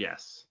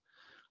 Yes.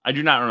 I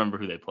do not remember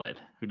who they played.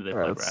 Who did they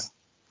play, Brad?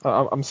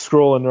 I'm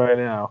scrolling right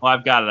now. Oh,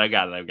 I've got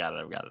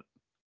it.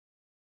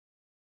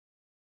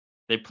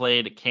 They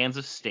played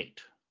Kansas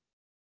State.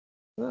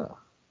 Oh.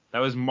 That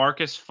was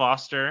Marcus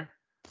Foster.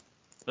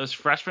 That was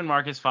freshman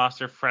Marcus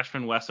Foster,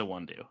 freshman Wes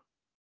Iwundu.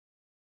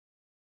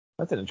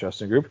 That's an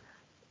interesting group.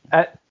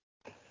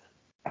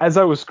 As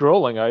I was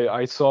scrolling,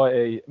 I saw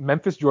a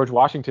Memphis George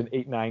Washington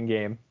 8-9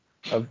 game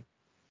of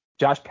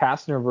Josh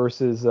Pastner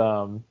versus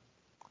the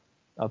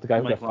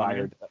guy who got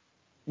fired.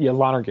 Yeah,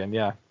 Lonergan,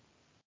 yeah.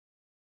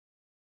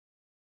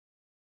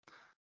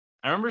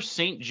 I remember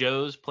St.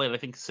 Joe's played, I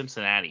think,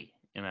 Cincinnati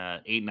in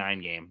a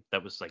 8-9 game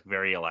that was like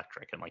very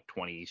electric in like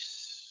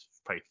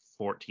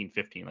 2014,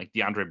 15, like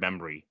DeAndre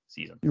Bembry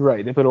season. You're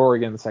right. They put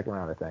Oregon in the second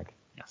round, I think.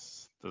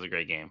 Yes, that was a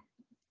great game.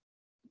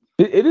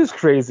 It is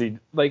crazy,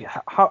 like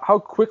how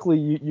quickly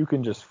you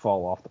can just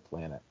fall off the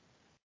planet.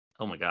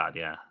 Oh my God,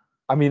 yeah.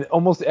 I mean,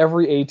 almost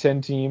every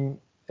A10 team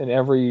and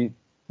every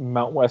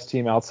Mount West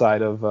team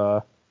outside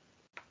of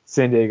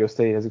San Diego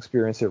State has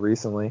experienced it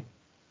recently.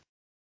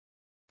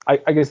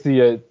 I guess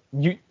the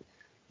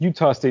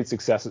Utah State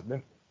success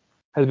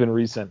has been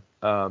recent,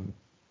 but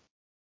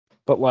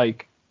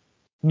like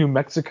New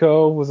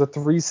Mexico was a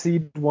 3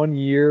 seed 1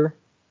 year.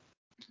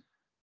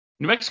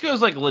 New Mexico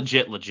is like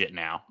legit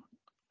now.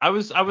 I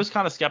was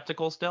kind of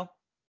skeptical still.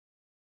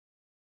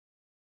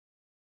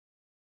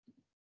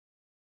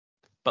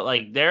 But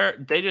like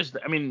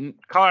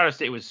Colorado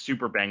State was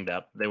super banged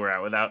up. They were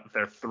out without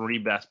their 3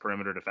 best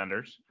perimeter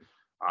defenders.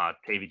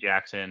 Tavy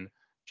Jackson,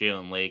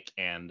 Jalen Lake,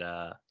 and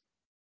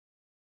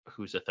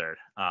who's the third?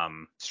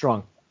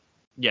 Strong.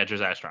 Yeah,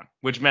 Josiah Strong.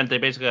 Which meant they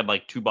basically had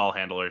like 2 ball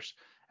handlers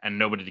and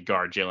nobody to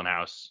guard Jalen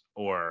House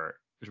or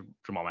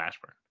Jamal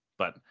Mashburn.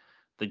 But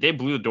they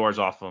blew the doors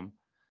off them.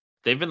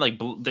 They've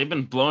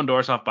been blowing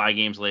doors off by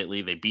games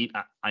lately. They beat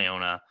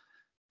Iona.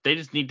 They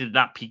just need to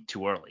not peak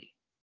too early.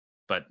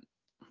 But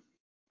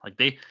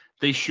like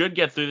they should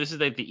get through. This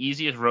is like the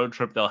easiest road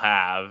trip they'll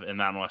have in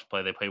Mountain West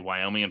play. They play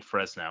Wyoming and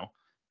Fresno.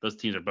 Those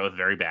teams are both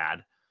very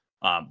bad.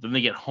 Then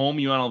they get home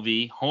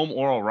UNLV, home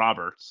Oral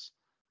Roberts,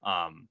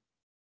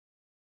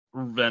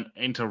 then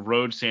into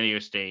road San Diego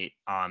State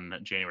on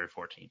January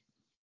 14th.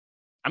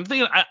 I'm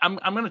thinking I'm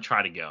gonna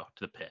try to go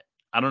to the Pit.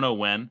 I don't know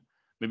when.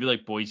 Maybe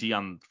like Boise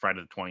on Friday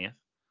the 20th.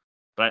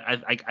 But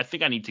I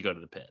think I need to go to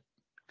the Pit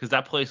because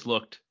that place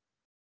looked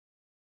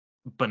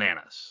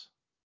bananas.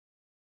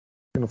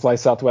 Gonna fly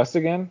Southwest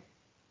again?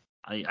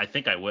 I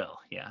think I will.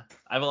 Yeah,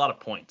 I have a lot of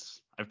points.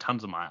 I have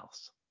tons of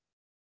miles.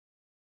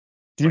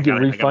 Do you get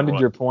refunded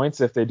your points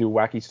if they do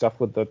wacky stuff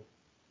with the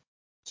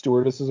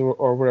stewardesses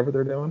or whatever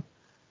they're doing?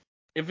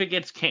 If a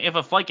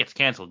flight gets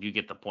canceled, you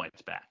get the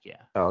points back.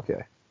 Yeah. Oh,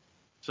 okay.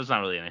 So it's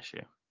not really an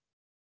issue.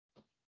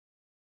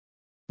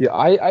 Yeah,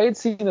 I had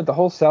seen that the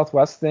whole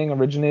Southwest thing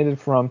originated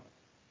from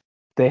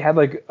they had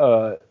like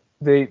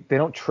they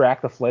don't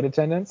track the flight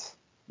attendants.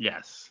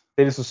 Yes.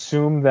 They just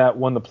assume that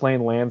when the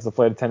plane lands, the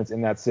flight attendant's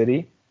in that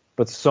city.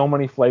 But so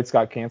many flights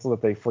got canceled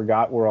that they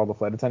forgot where all the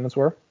flight attendants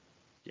were.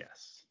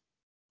 Yes.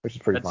 Which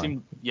is pretty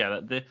fun.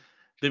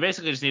 They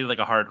basically just needed like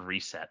a hard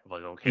reset.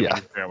 Like, okay, we need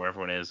to figure out where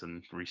everyone is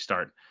and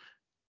restart.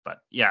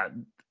 But yeah,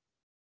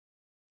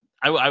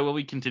 I will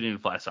be continuing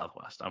to fly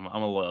Southwest. I'm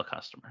a loyal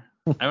customer.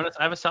 I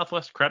have a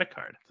Southwest credit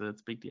card.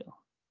 It's a big deal.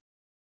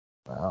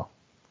 Wow.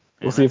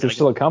 We'll see if there's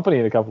still a company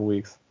in a couple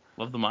weeks.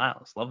 Love the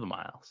miles. Love the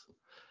miles.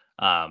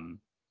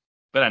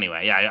 But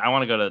anyway, yeah, I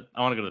want to go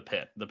to the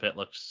pit. The pit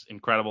looks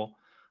incredible.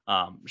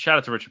 Shout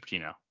out to Richard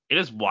Pitino. It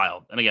is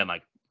wild. And again,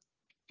 like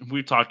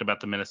we've talked about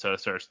the Minnesota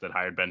search that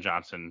hired Ben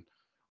Johnson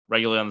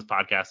regularly on this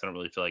podcast. I don't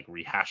really feel like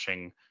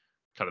rehashing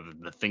kind of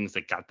the things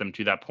that got them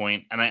to that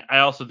point. And I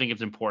also think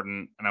it's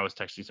important, and I was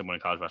texting someone in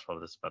college basketball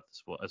about this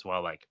as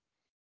well, like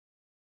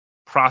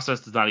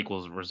process does not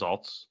equal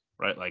results,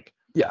 right? Like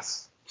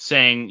yes,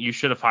 saying you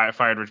should have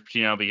fired Rich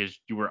Pitino because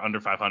you were under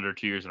 500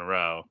 2 years in a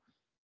row.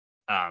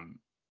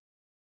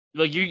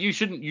 Like you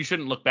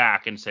shouldn't look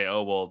back and say,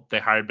 oh, well, they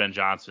hired Ben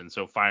Johnson,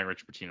 so firing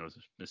Rich Pitino was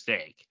a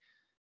mistake.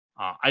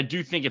 I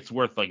do think it's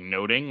worth like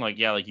noting, like,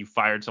 yeah, like you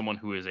fired someone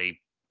who is a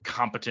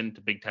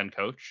competent Big Ten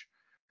coach,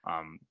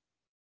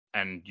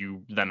 and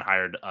you then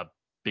hired a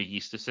Big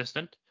East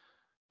assistant.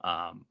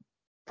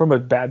 From a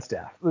bad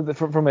staff,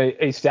 from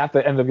a staff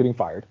that ended up getting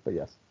fired, but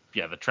yes.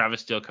 Yeah, the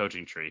Travis Steele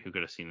coaching tree. Who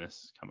could have seen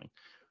this coming?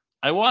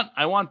 I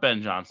want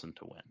Ben Johnson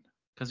to win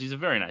because he's a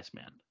very nice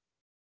man.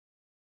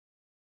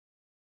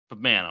 But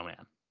man, oh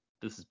man,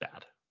 this is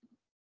bad.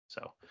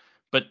 So,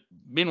 but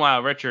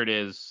meanwhile, Richard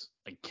is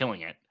like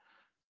killing it.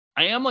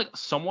 I am like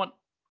somewhat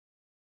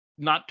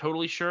not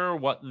totally sure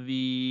what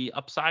the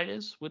upside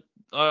is with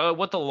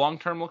what the long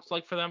term looks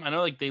like for them. I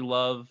know like they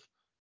love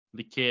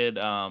the kid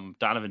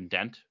Donovan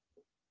Dent,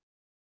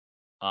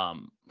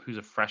 who's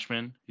a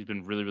freshman. He's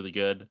been really, really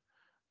good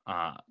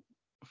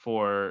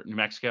for New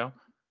Mexico.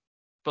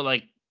 But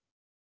like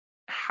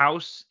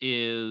House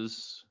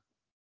is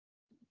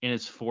in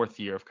his 4th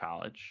year of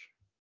college.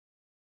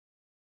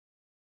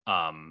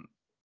 So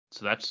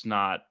that's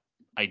not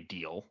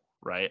ideal,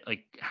 right?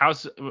 Like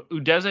House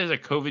Udeze is a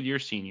COVID year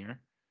senior.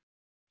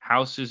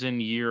 House is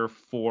in year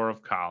 4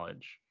 of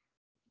college.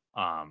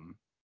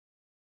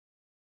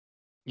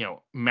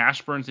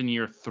 Mashburn's in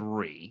year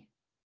 3.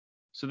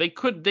 So they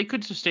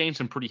could sustain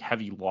some pretty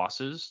heavy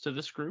losses to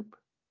this group.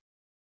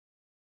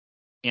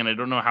 And I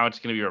don't know how it's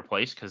going to be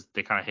replaced because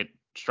they kind of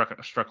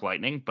struck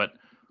lightning, but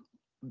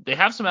they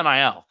have some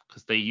NIL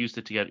because they used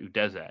it to get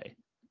Udeze.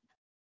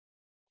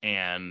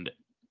 And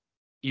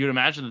you'd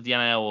imagine that the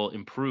NIL will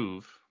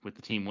improve with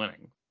the team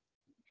winning.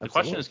 The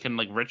question is, can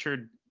like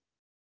Richard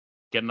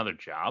get another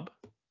job?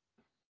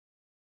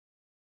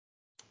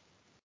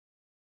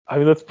 I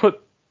mean, let's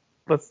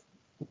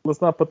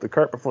not put the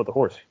cart before the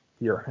horse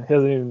here. He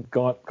hasn't even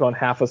gone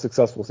half a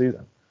successful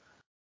season.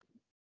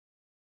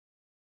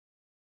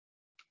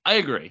 I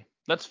agree.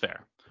 That's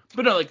fair.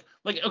 But no,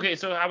 like okay,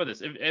 so how about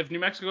this? If New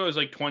Mexico is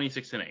like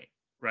 26-8,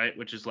 right,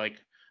 which is like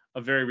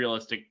a very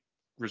realistic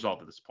result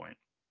at this point.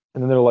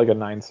 And then they're like a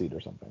 9 seed or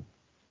something.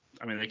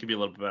 I mean, they could be a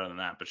little bit better than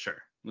that, but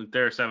sure.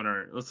 They're a 7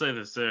 or let's say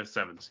they're a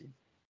 7 seed.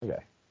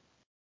 Okay.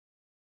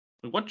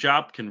 What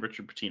job can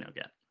Richard Pitino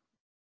get?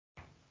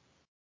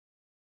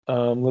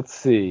 Let's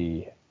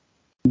see.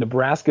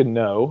 Nebraska,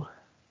 no.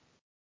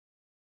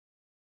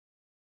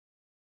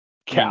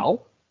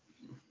 Cal?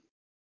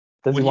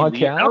 Does he want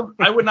Cal?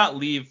 I would not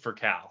leave for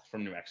Cal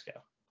from New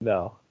Mexico.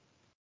 No.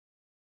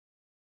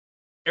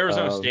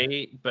 Arizona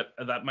State, but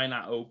that might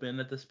not open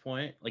at this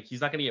point. Like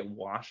he's not going to get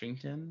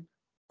Washington.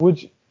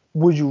 Would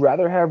you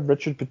rather have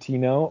Richard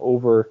Pitino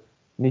over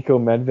Nico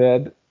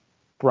Medved,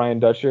 Brian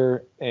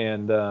Dutcher,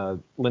 and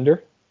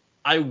Linder?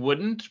 I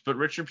wouldn't, but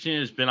Richard Pitino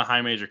has been a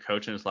high major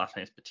coach, and his last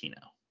name is Pitino.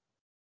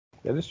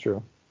 That is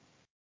true.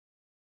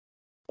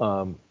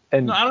 No,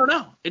 I don't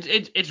know.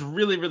 It's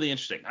really, really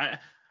interesting.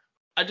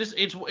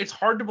 It's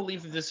hard to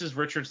believe that this is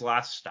Richard's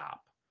last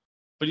stop,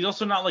 but he's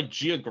also not like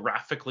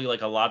geographically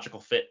like a logical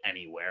fit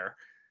anywhere.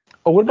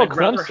 Oh, what about I'd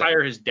Clemson? rather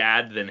hire his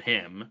dad than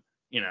him,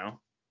 you know.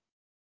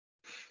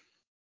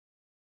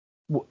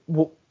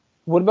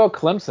 What about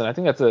Clemson? I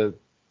think that's a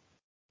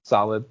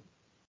solid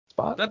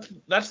spot.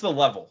 That's the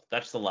level.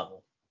 That's the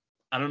level.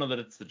 I don't know that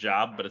it's the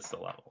job, but it's the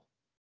level.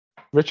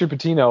 Richard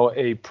Pitino,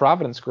 a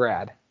Providence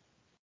grad.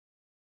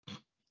 How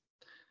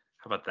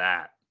about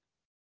that?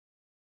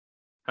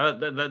 How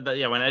about that?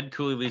 Yeah, when Ed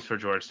Cooley leaves for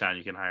Georgetown,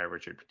 you can hire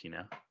Richard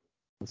Pitino.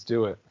 Let's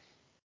do it.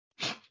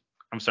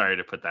 I'm sorry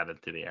to put that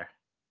into the air.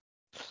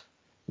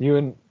 You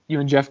and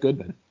Jeff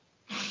Goodman.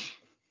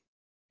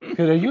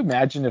 Could you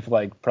imagine if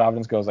like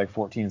Providence goes like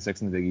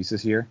 14-6 in the Big East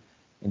this year,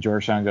 and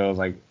Georgetown goes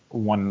like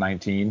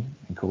 1-19,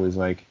 and Cooley's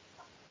like,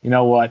 you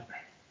know what?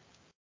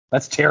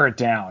 Let's tear it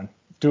down.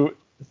 Do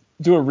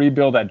a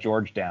rebuild at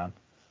Georgetown.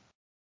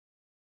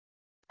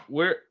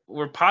 We're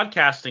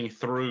podcasting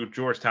through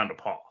Georgetown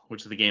DePaul,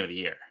 which is the game of the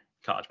year,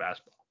 college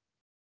basketball.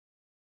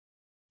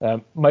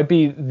 Might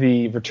be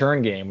the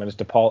return game when it's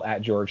DePaul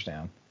at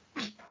Georgetown.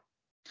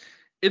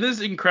 It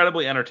is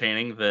incredibly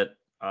entertaining that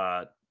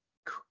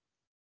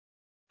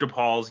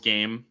DePaul's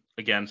game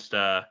against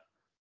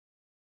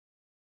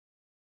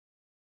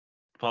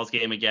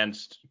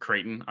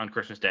Creighton on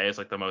Christmas Day is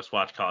like the most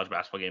watched college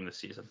basketball game this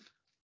season.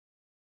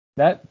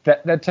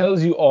 That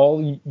tells you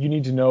all you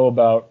need to know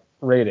about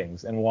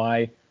ratings and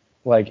why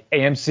Like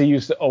AMC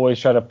used to always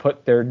try to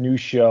put their new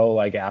show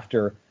like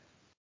after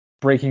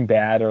Breaking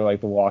Bad or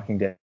like The Walking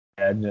Dead.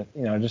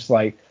 Just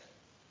like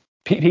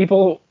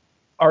people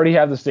already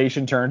have the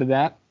station turned to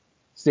that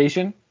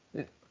station,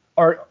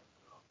 or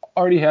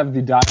already have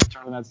the dial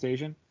turned on that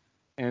station,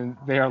 and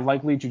they are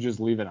likely to just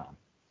leave it on.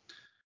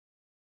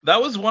 That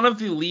was one of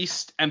the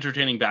least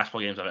entertaining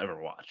basketball games I've ever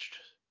watched.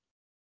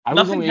 I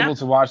was only able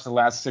to watch the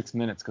last 6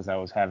 minutes because I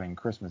was having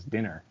Christmas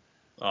dinner.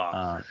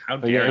 How dare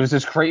but yeah, it was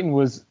just Creighton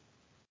was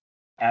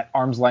at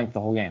arm's length the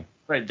whole game.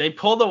 Right,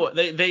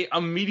 they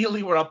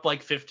immediately were up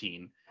like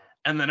 15,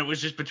 and then it was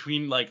just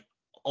between like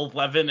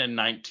 11 and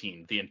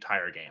 19 the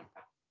entire game.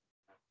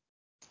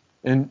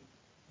 And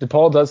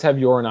DePaul does have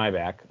Yor and I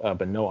back,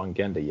 but no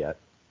Ongenda yet.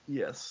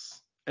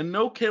 Yes, and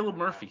no Caleb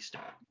Murphy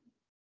still.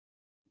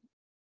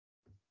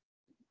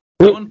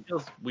 That one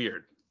feels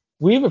weird.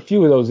 We have a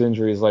few of those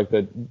injuries, like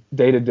the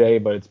day-to-day,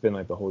 but it's been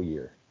like the whole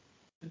year.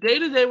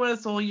 Day-to-day when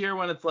it's the whole year,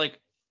 when it's like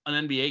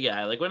an NBA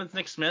guy. Like when it's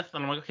Nick Smith,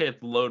 and I'm like, okay,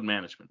 it's load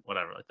management,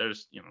 whatever. Like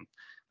there's,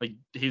 like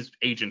his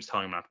agent's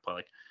telling him not to play.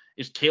 Like,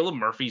 is Caleb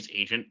Murphy's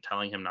agent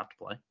telling him not to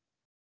play?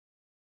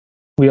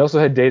 We also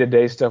had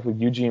day-to-day stuff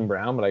with Eugene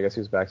Brown, but I guess he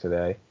was back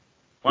today.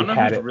 Want to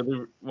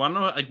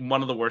know like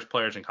one of the worst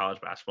players in college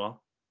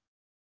basketball?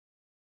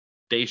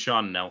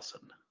 Deshaun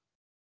Nelson.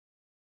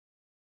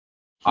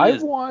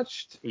 I've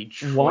watched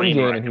one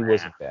game and he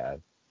wasn't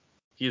bad.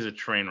 He is a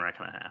train wreck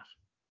and a half.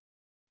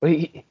 But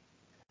he,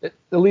 at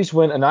least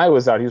when Anai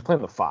was out, he was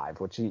playing the 5,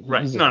 which he's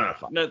no.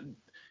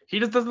 He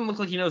just doesn't look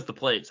like he knows the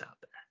plays out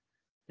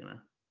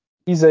there.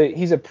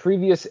 He's a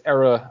previous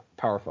era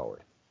power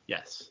forward.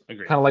 Yes,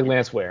 agreed. Kind of like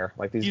Lance Ware,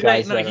 like these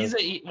guys. Want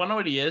to know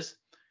what he is?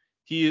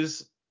 He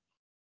is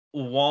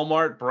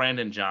Walmart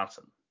Brandon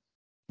Johnson.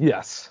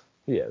 Yes,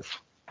 he is.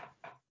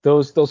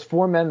 Those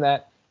 4 men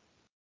that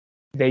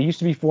they used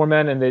to be 4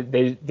 men and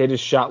they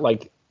just shot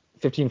like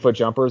 15-foot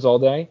jumpers all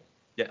day.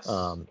 Yes.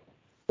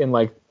 In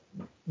like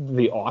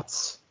the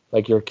aughts,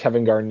 like your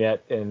Kevin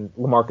Garnett and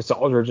LaMarcus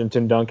Aldridge and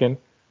Tim Duncan.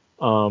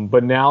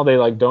 But now they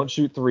like don't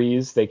shoot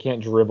threes. They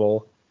can't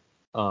dribble.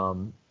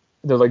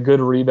 They're like good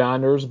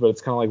rebounders, but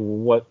it's kind of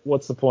like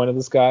what's the point of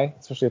this guy,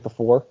 especially at the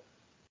 4?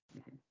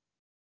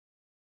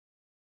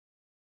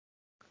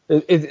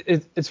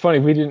 It's funny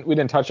we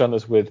didn't touch on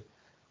this with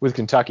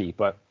Kentucky,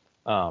 but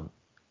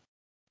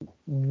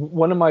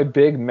one of my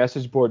big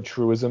message board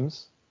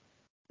truisms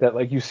that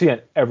like you see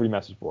on every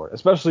message board,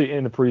 especially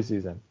in the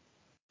preseason,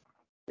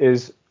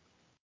 is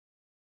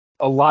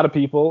a lot of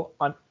people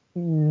on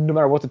no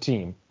matter what the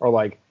team are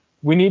like,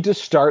 we need to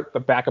start the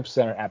backup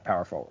center at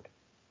power forward.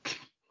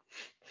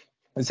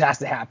 This has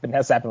to happen. It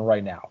has to happen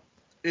right now.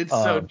 It's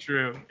so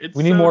true.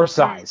 We need more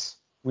size.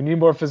 We need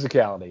more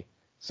physicality.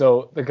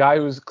 So the guy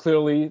who's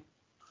clearly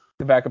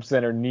the backup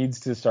center needs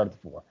to start at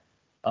the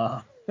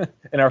 4.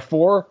 And our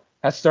 4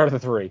 has to start at the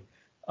 3.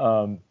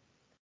 And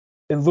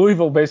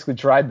Louisville basically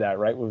tried that,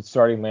 right, with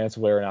starting Lance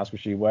Ware and Oscar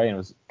Tshiebwe, and it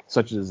was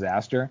such a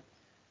disaster.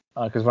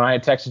 Because when I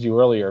had texted you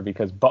earlier,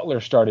 because Butler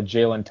started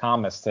Jalen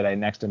Thomas today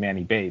next to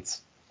Manny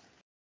Bates,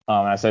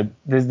 and I said,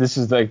 this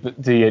is like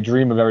the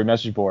dream of every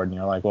message board. And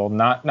you're like, well,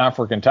 not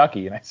for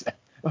Kentucky. And I said,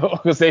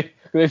 because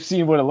they've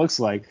seen what it looks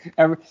like.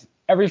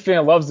 Every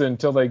fan loves it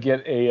until they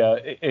get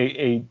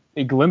a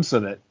glimpse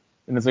of it.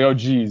 And it's like, oh,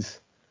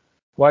 geez,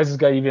 why does this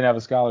guy even have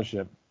a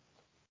scholarship?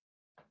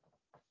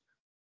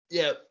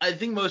 Yeah, I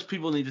think most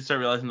people need to start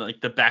realizing that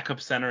like the backup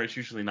center is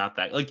usually not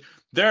that. Like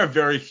there are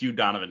very few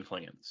Donovan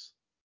Klingons.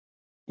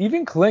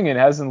 Even Klingon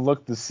hasn't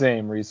looked the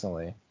same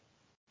recently.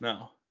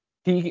 No.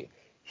 He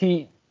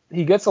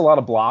gets a lot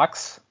of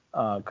blocks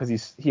because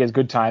he has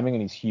good timing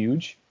and he's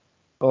huge,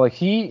 but like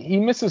he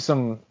misses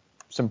some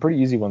pretty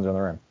easy ones on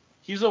the rim.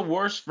 He's a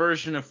worse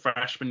version of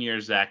freshman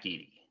year Zach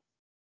Edey.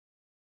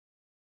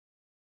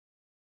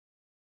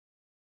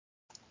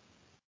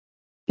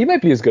 He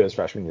might be as good as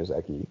freshman year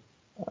Zach Edey.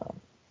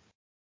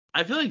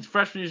 I feel like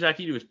freshman year Zach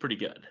Edey was pretty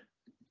good,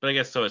 but I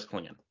guess so is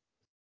Klingon.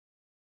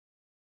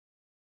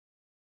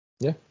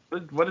 Yeah.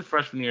 What did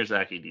freshman year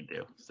Zach Edey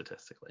do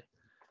statistically?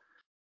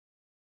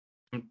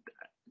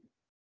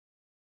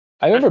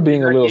 I remember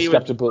being a little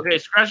skeptical. Okay,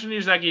 freshman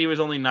year Zach Edey was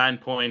only 9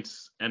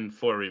 points and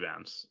 4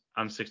 rebounds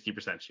on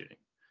 60% shooting.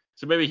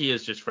 So maybe he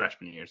is just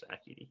freshman year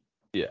Zach Edey.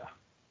 Yeah.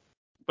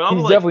 But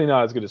he's definitely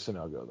not as good as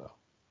Sonogo, though.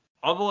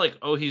 All the like,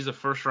 oh, he's a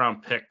first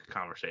round pick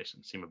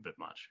conversations seem a bit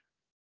much.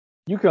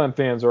 UConn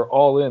fans are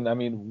all in. I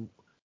mean,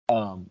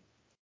 the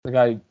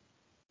guy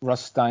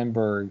Russ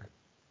Steinberg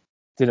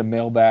did a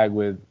mailbag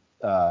with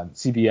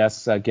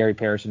CBS, Gary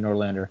Parrish and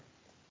Norlander,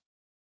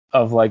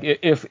 of like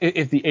if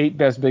the 8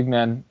 best big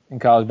men in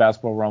college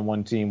basketball were on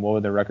one team, what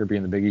would their record be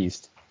in the Big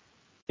East?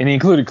 And he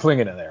included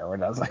Klingon in there.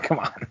 And I was like, come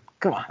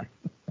on.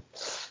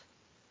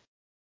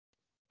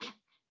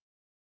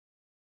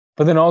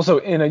 But then also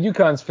in a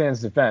UConn's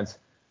fans' defense,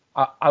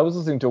 I was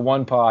listening to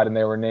one pod and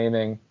they were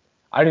naming.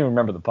 I didn't even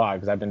remember the pod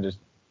because I've been just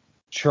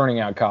churning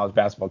out college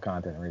basketball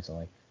content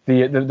recently.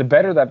 The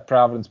better that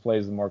Providence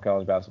plays, the more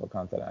college basketball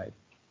content I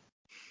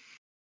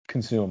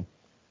consume.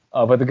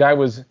 But the guy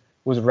was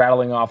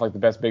rattling off like the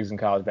best bigs in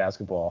college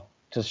basketball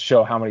to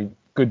show how many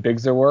good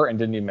bigs there were and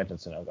didn't even mention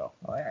Sunogo.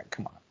 Oh, yeah,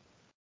 come on.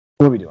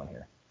 What are we doing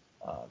here?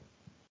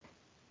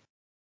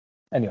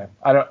 Anyway,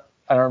 I don't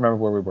remember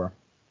where we were.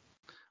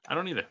 I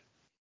don't either.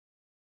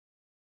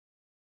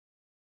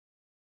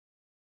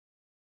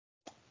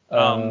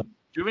 Do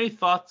you have any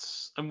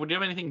thoughts? Do you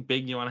have anything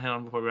big you want to hit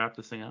on before we wrap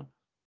this thing up?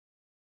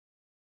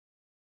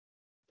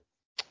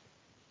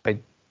 I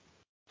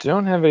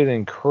don't have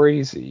anything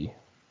crazy.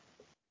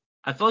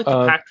 I feel like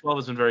the Pac-12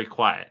 has been very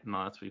quiet in the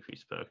last week we've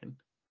spoken.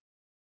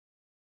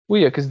 Well,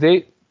 yeah, because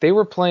they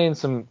were playing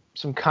some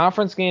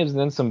conference games and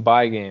then some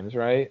bye games,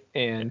 right?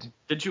 And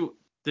did you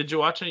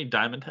watch any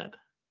Diamond Head?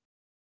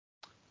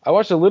 I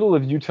watched a little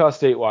of Utah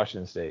State,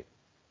 Washington State,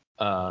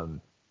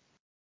 and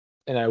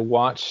I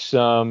watched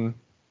some.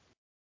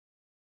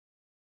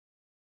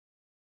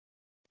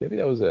 Maybe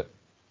that was it.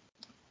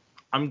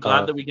 I'm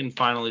glad that we can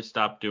finally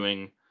stop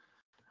doing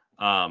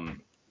Iona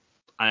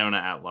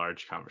at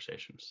large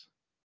conversations.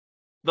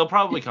 They'll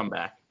probably come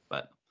back,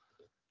 but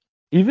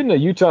even the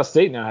Utah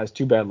State now has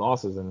 2 bad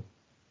losses, and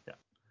yeah,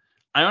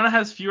 Iona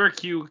has fewer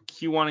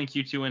Q1 and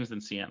Q2 wins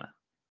than Siena,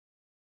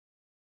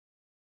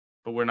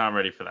 but we're not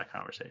ready for that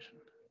conversation.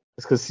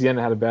 It's because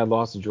Siena had a bad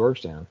loss to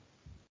Georgetown.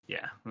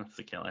 Yeah, that's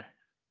the killer.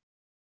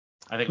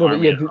 I think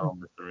Army at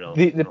home is the real.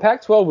 The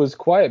Pac-12 was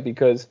quiet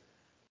because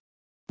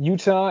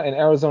Utah and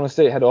Arizona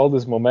State had all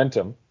this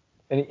momentum,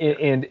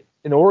 and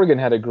Oregon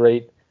had a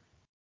great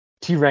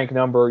T-rank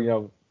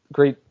number,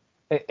 great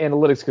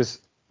analytics because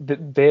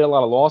they had a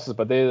lot of losses,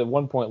 but they had at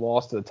one point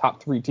lost to the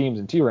top 3 teams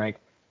in T-rank,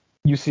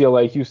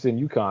 UCLA, Houston,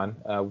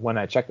 UConn. When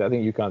I checked, I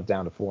think UConn's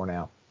down to 4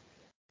 now.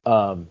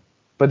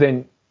 But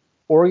then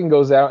Oregon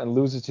goes out and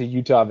loses to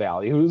Utah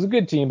Valley, who was a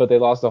good team, but they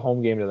lost a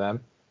home game to them.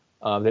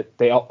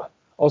 They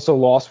also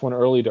lost one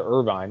early to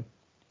Irvine.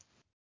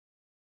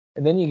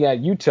 And then you got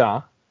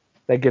Utah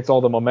that gets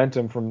all the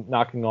momentum from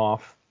knocking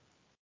off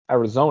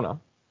Arizona.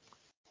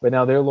 But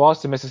now their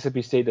loss to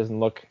Mississippi State doesn't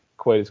look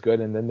quite as good,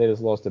 and then they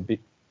just lost to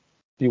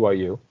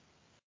BYU,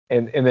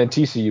 and then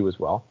TCU as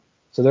well.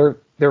 So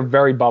they're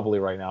very bubbly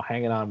right now,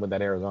 hanging on with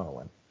that Arizona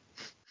win.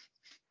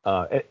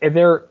 And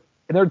their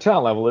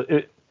talent level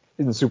it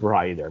isn't super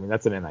high either. I mean,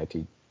 that's an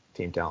NIT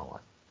team talent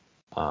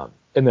line.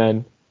 And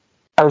then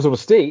Arizona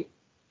State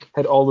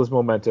had all this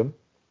momentum,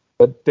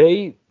 but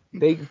they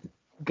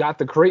got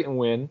the Creighton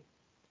win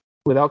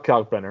without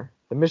Kalkbrenner.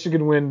 The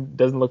Michigan win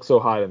doesn't look so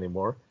hot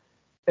anymore.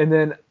 And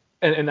then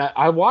and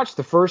I watched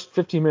the first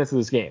 15 minutes of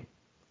this game.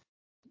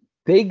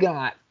 They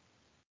got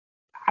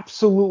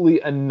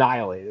absolutely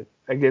annihilated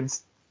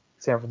against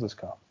San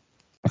Francisco.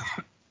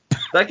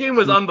 That game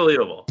was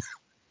unbelievable.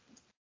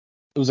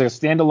 It was like a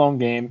standalone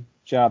game.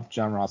 Shout out to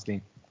John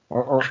Rothstein,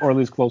 or at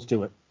least close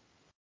to it.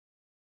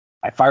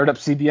 I fired up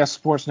CBS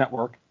Sports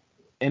Network,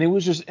 and it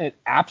was just an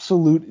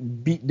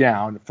absolute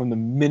beatdown from the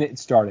minute it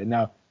started.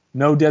 Now,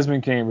 no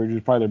Desmond Cambridge,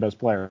 who's probably their best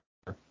player,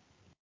 and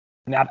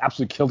that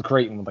absolutely killed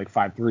Creighton with like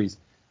 5 threes.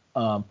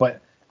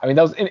 But I mean,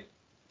 that was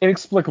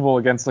inexplicable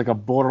against like a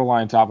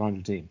borderline top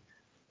 100 team.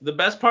 The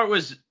best part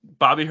was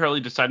Bobby Hurley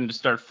deciding to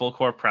start full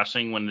court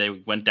pressing when they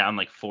went down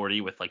like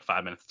 40 with like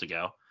 5 minutes to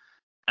go,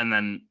 and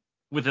then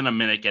within a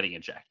minute getting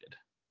ejected.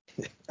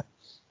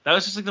 That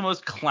was just like the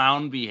most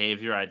clown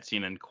behavior I'd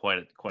seen in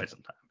quite some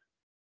time.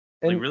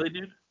 Like, really,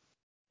 dude?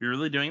 You're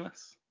really doing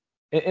this?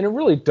 And it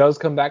really does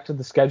come back to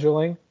the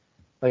scheduling.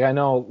 Like, I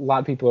know a lot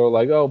of people are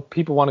like, oh,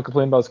 people want to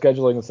complain about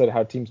scheduling instead of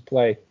how teams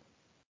play.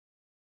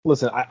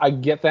 Listen, I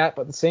get that,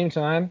 but at the same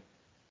time,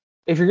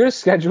 if you're going to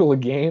schedule a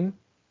game,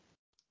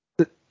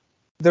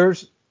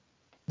 there's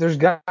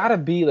got to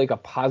be like a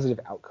positive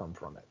outcome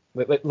from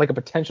it, like a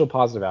potential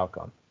positive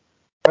outcome.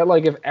 But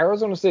like if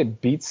Arizona State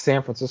beats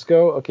San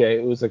Francisco, okay,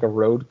 it was like a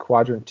road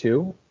quadrant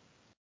 2.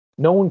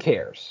 No one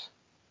cares.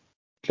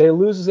 They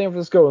lose to San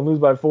Francisco and lose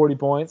by 40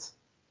 points.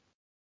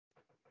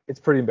 It's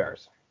pretty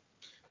embarrassing.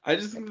 I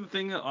just think the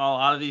thing that a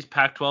lot of these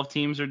Pac-12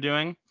 teams are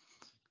doing,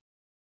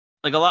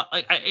 like a lot,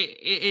 like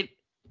it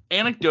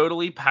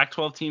anecdotally,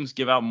 Pac-12 teams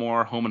give out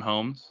more home and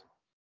homes,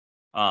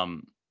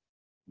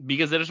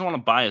 because they just don't want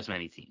to buy as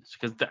many teams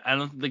because I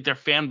don't think their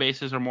fan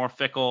bases are more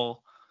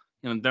fickle.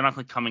 They're not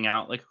like coming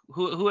out like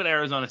who at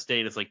Arizona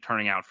State is like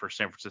turning out for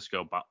San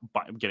Francisco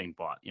getting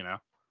bought,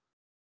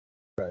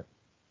 Right.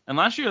 And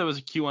last year there was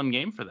a Q1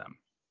 game for them.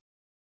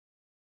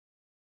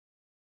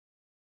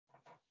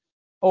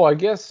 Oh, I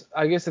guess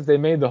if they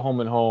made the home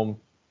and home,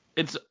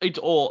 it's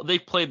all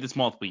they've played this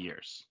multiple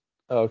years.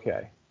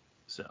 Okay.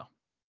 So.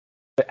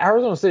 But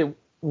Arizona State,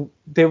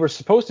 they were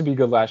supposed to be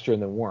good last year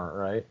and then weren't,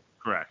 right?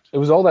 Correct. It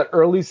was all that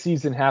early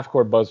season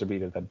half-court buzzer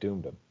beater that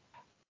doomed them.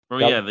 Oh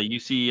yeah, the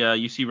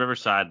UC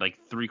Riverside like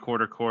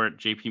 3/4 court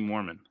JP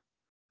Mormon.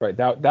 Right.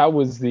 That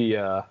was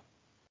the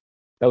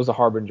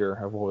harbinger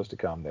of what was to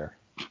come there.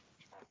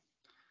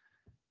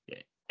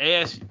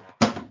 Yeah.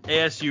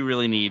 ASU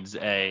really needs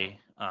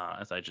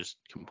as I just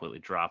completely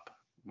drop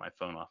my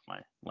phone off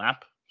my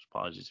lap.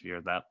 Apologies if you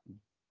heard that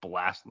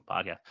blast in the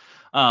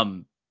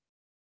podcast.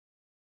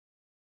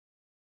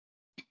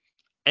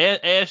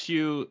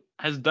 ASU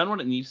has done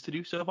what it needs to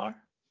do so far,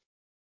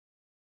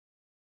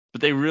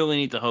 but they really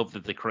need to hope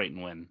that the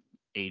Creighton win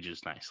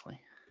ages nicely.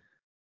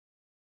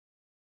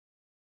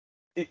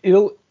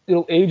 it'll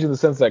age in the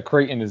sense that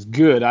Creighton is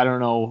good. I don't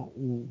know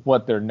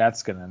what their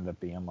net's gonna end up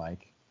being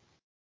like.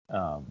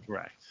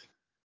 Right.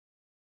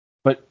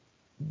 But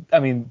I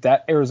mean,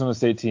 that Arizona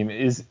State team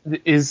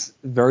is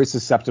very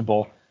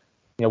susceptible.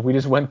 We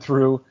just went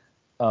through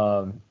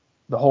the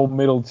whole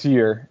middle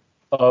tier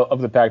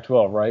of the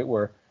Pac-12, right?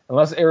 Where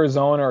unless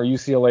Arizona or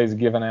UCLA is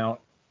giving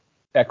out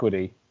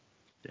equity,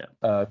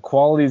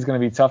 quality is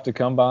going to be tough to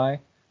come by.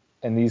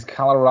 And these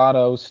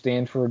Colorado,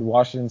 Stanford,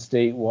 Washington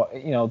State,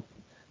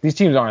 these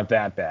teams aren't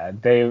that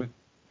bad. They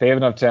have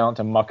enough talent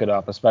to muck it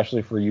up,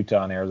 especially for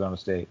Utah and Arizona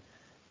State.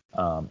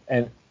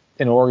 And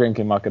Oregon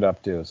can muck it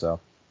up too. So,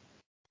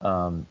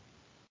 kind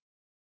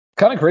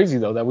of crazy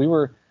though that we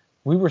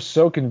were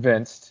so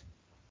convinced,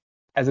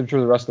 as I'm sure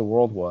the rest of the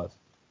world was,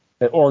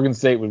 that Oregon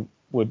State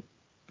would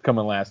come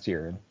in last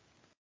year.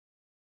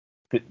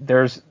 And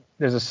there's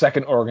a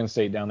second Oregon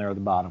State down there at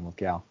the bottom with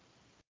Cal.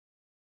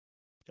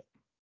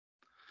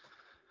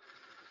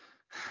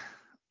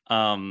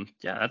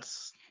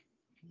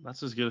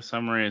 That's as good a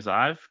summary as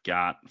I've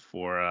got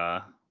for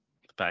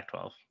the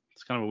Pac-12.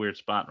 It's kind of a weird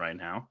spot right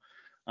now.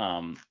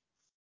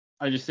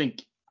 I just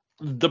think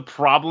the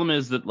problem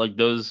is that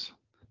there's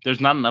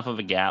not enough of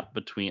a gap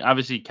between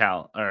obviously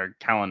Cal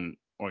and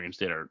Oregon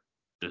State are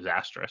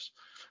disastrous.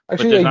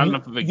 Actually, but there's not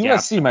enough of a gap.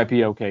 USC might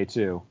be okay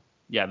too.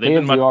 Yeah, they've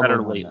been much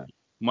better lately.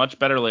 Much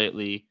better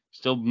lately.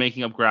 Still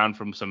making up ground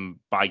from some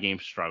by-game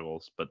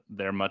struggles, but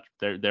they're much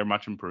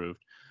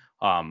improved.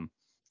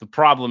 The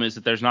problem is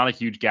that there's not a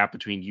huge gap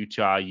between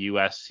Utah,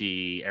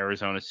 USC,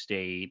 Arizona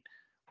State,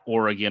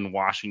 Oregon,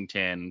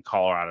 Washington,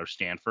 Colorado,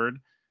 Stanford,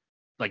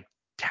 like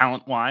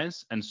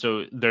talent-wise, and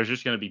so there's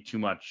just going to be too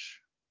much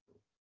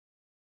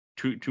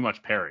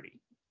parity.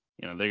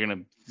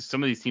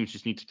 Some of these teams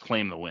just need to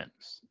claim the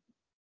wins.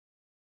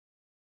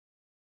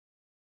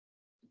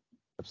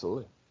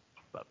 Absolutely.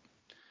 But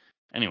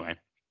anyway,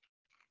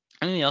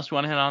 anything else you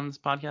want to hit on this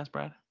podcast,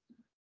 Brad?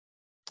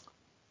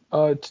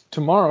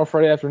 Tomorrow,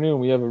 Friday afternoon,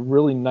 we have a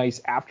really nice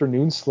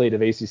afternoon slate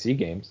of ACC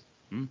games.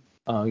 We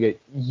got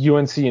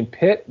UNC and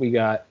Pitt. We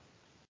got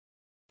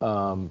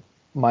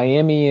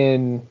Miami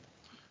and.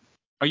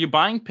 Are you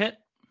buying Pitt?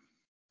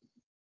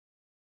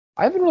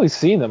 I haven't really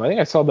seen them. I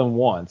think I saw them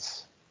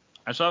once.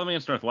 I saw them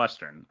against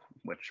Northwestern,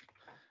 which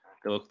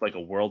they looked like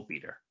a world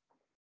beater.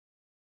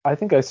 I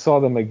think I saw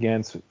them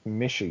against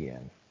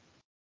Michigan.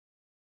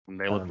 And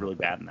they looked really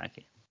bad in that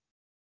game.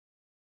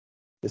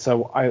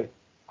 So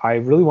I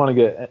really want to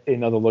get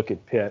another look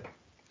at Pitt.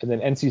 And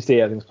then NC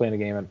State, I think, is playing a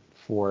game at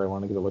 4. I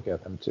want to get a look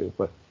at them, too.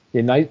 But,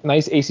 yeah,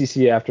 nice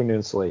ACC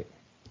afternoon slate.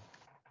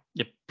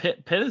 Yeah,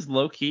 Pitt is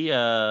low-key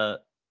 2-0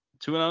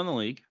 in the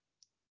league.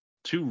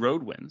 2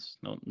 road wins,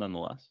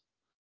 nonetheless.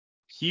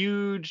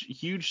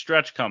 Huge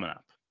stretch coming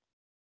up.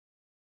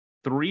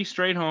 3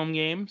 straight home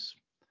games.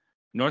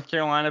 North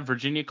Carolina,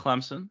 Virginia,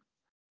 Clemson.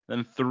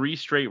 Then 3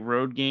 straight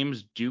road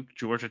games, Duke,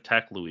 Georgia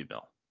Tech,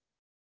 Louisville.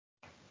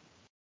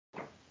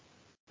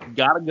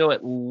 Got to go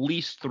at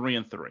least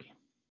 3-3.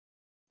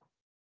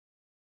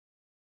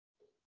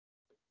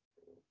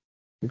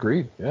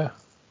 Agreed, yeah.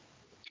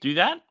 Do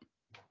that?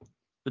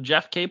 The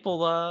Jeff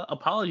Capel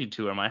apology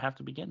tour might have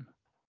to begin.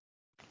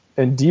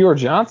 And Dior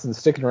Johnson's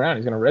sticking around.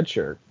 He's going to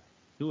redshirt.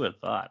 Who would have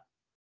thought?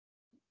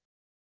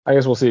 I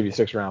guess we'll see if he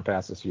sticks around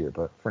past this year,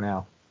 but for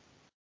now.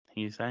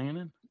 He's hanging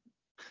in.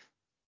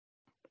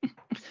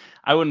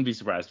 I wouldn't be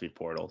surprised if he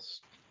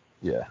portals.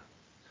 Yeah.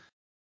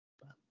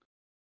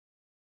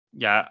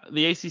 Yeah,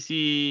 the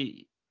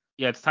ACC.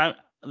 Yeah, it's time.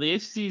 The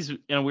ACC is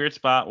in a weird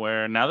spot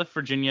where now that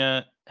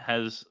Virginia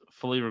has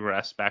fully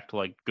regressed back to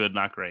like good,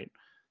 not great,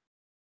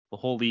 the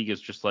whole league is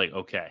just like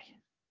okay.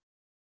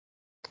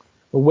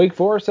 Well, Wake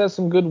Forest has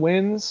some good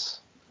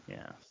wins.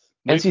 Yeah.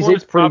 NC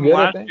State's pretty good.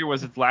 Last year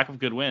was its lack of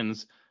good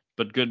wins,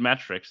 but good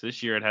metrics.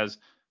 This year it has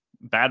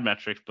bad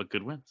metrics but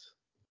good wins.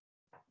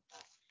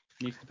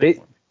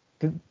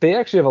 They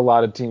actually have a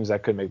lot of teams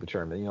that could make the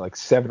tournament. Like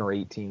 7 or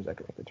 8 teams that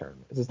could make the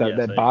tournament. It's just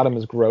that bottom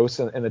is gross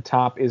and the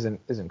top isn't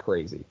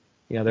crazy.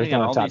 There's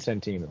not a top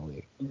 10 team in the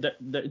league.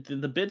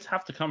 The bids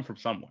have to come from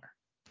somewhere.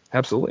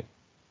 Absolutely.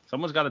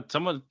 There's going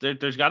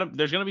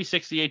to be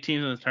 68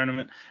 teams in the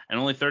tournament, and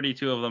only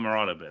 32 of them are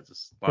auto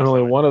bids. And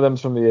only one of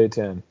them's from the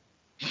A10.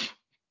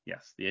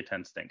 Yes, the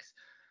A10 stinks.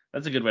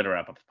 That's a good way to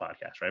wrap up the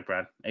podcast, right,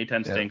 Brad?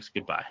 A10 stinks.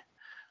 Goodbye.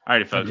 All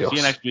righty, folks. See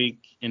you next week.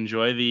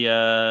 Enjoy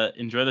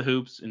the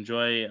hoops.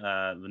 Enjoy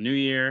the new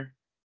year.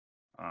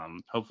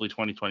 Hopefully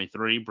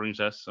 2023 brings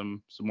us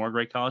some more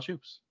great college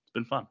hoops. It's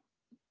been fun.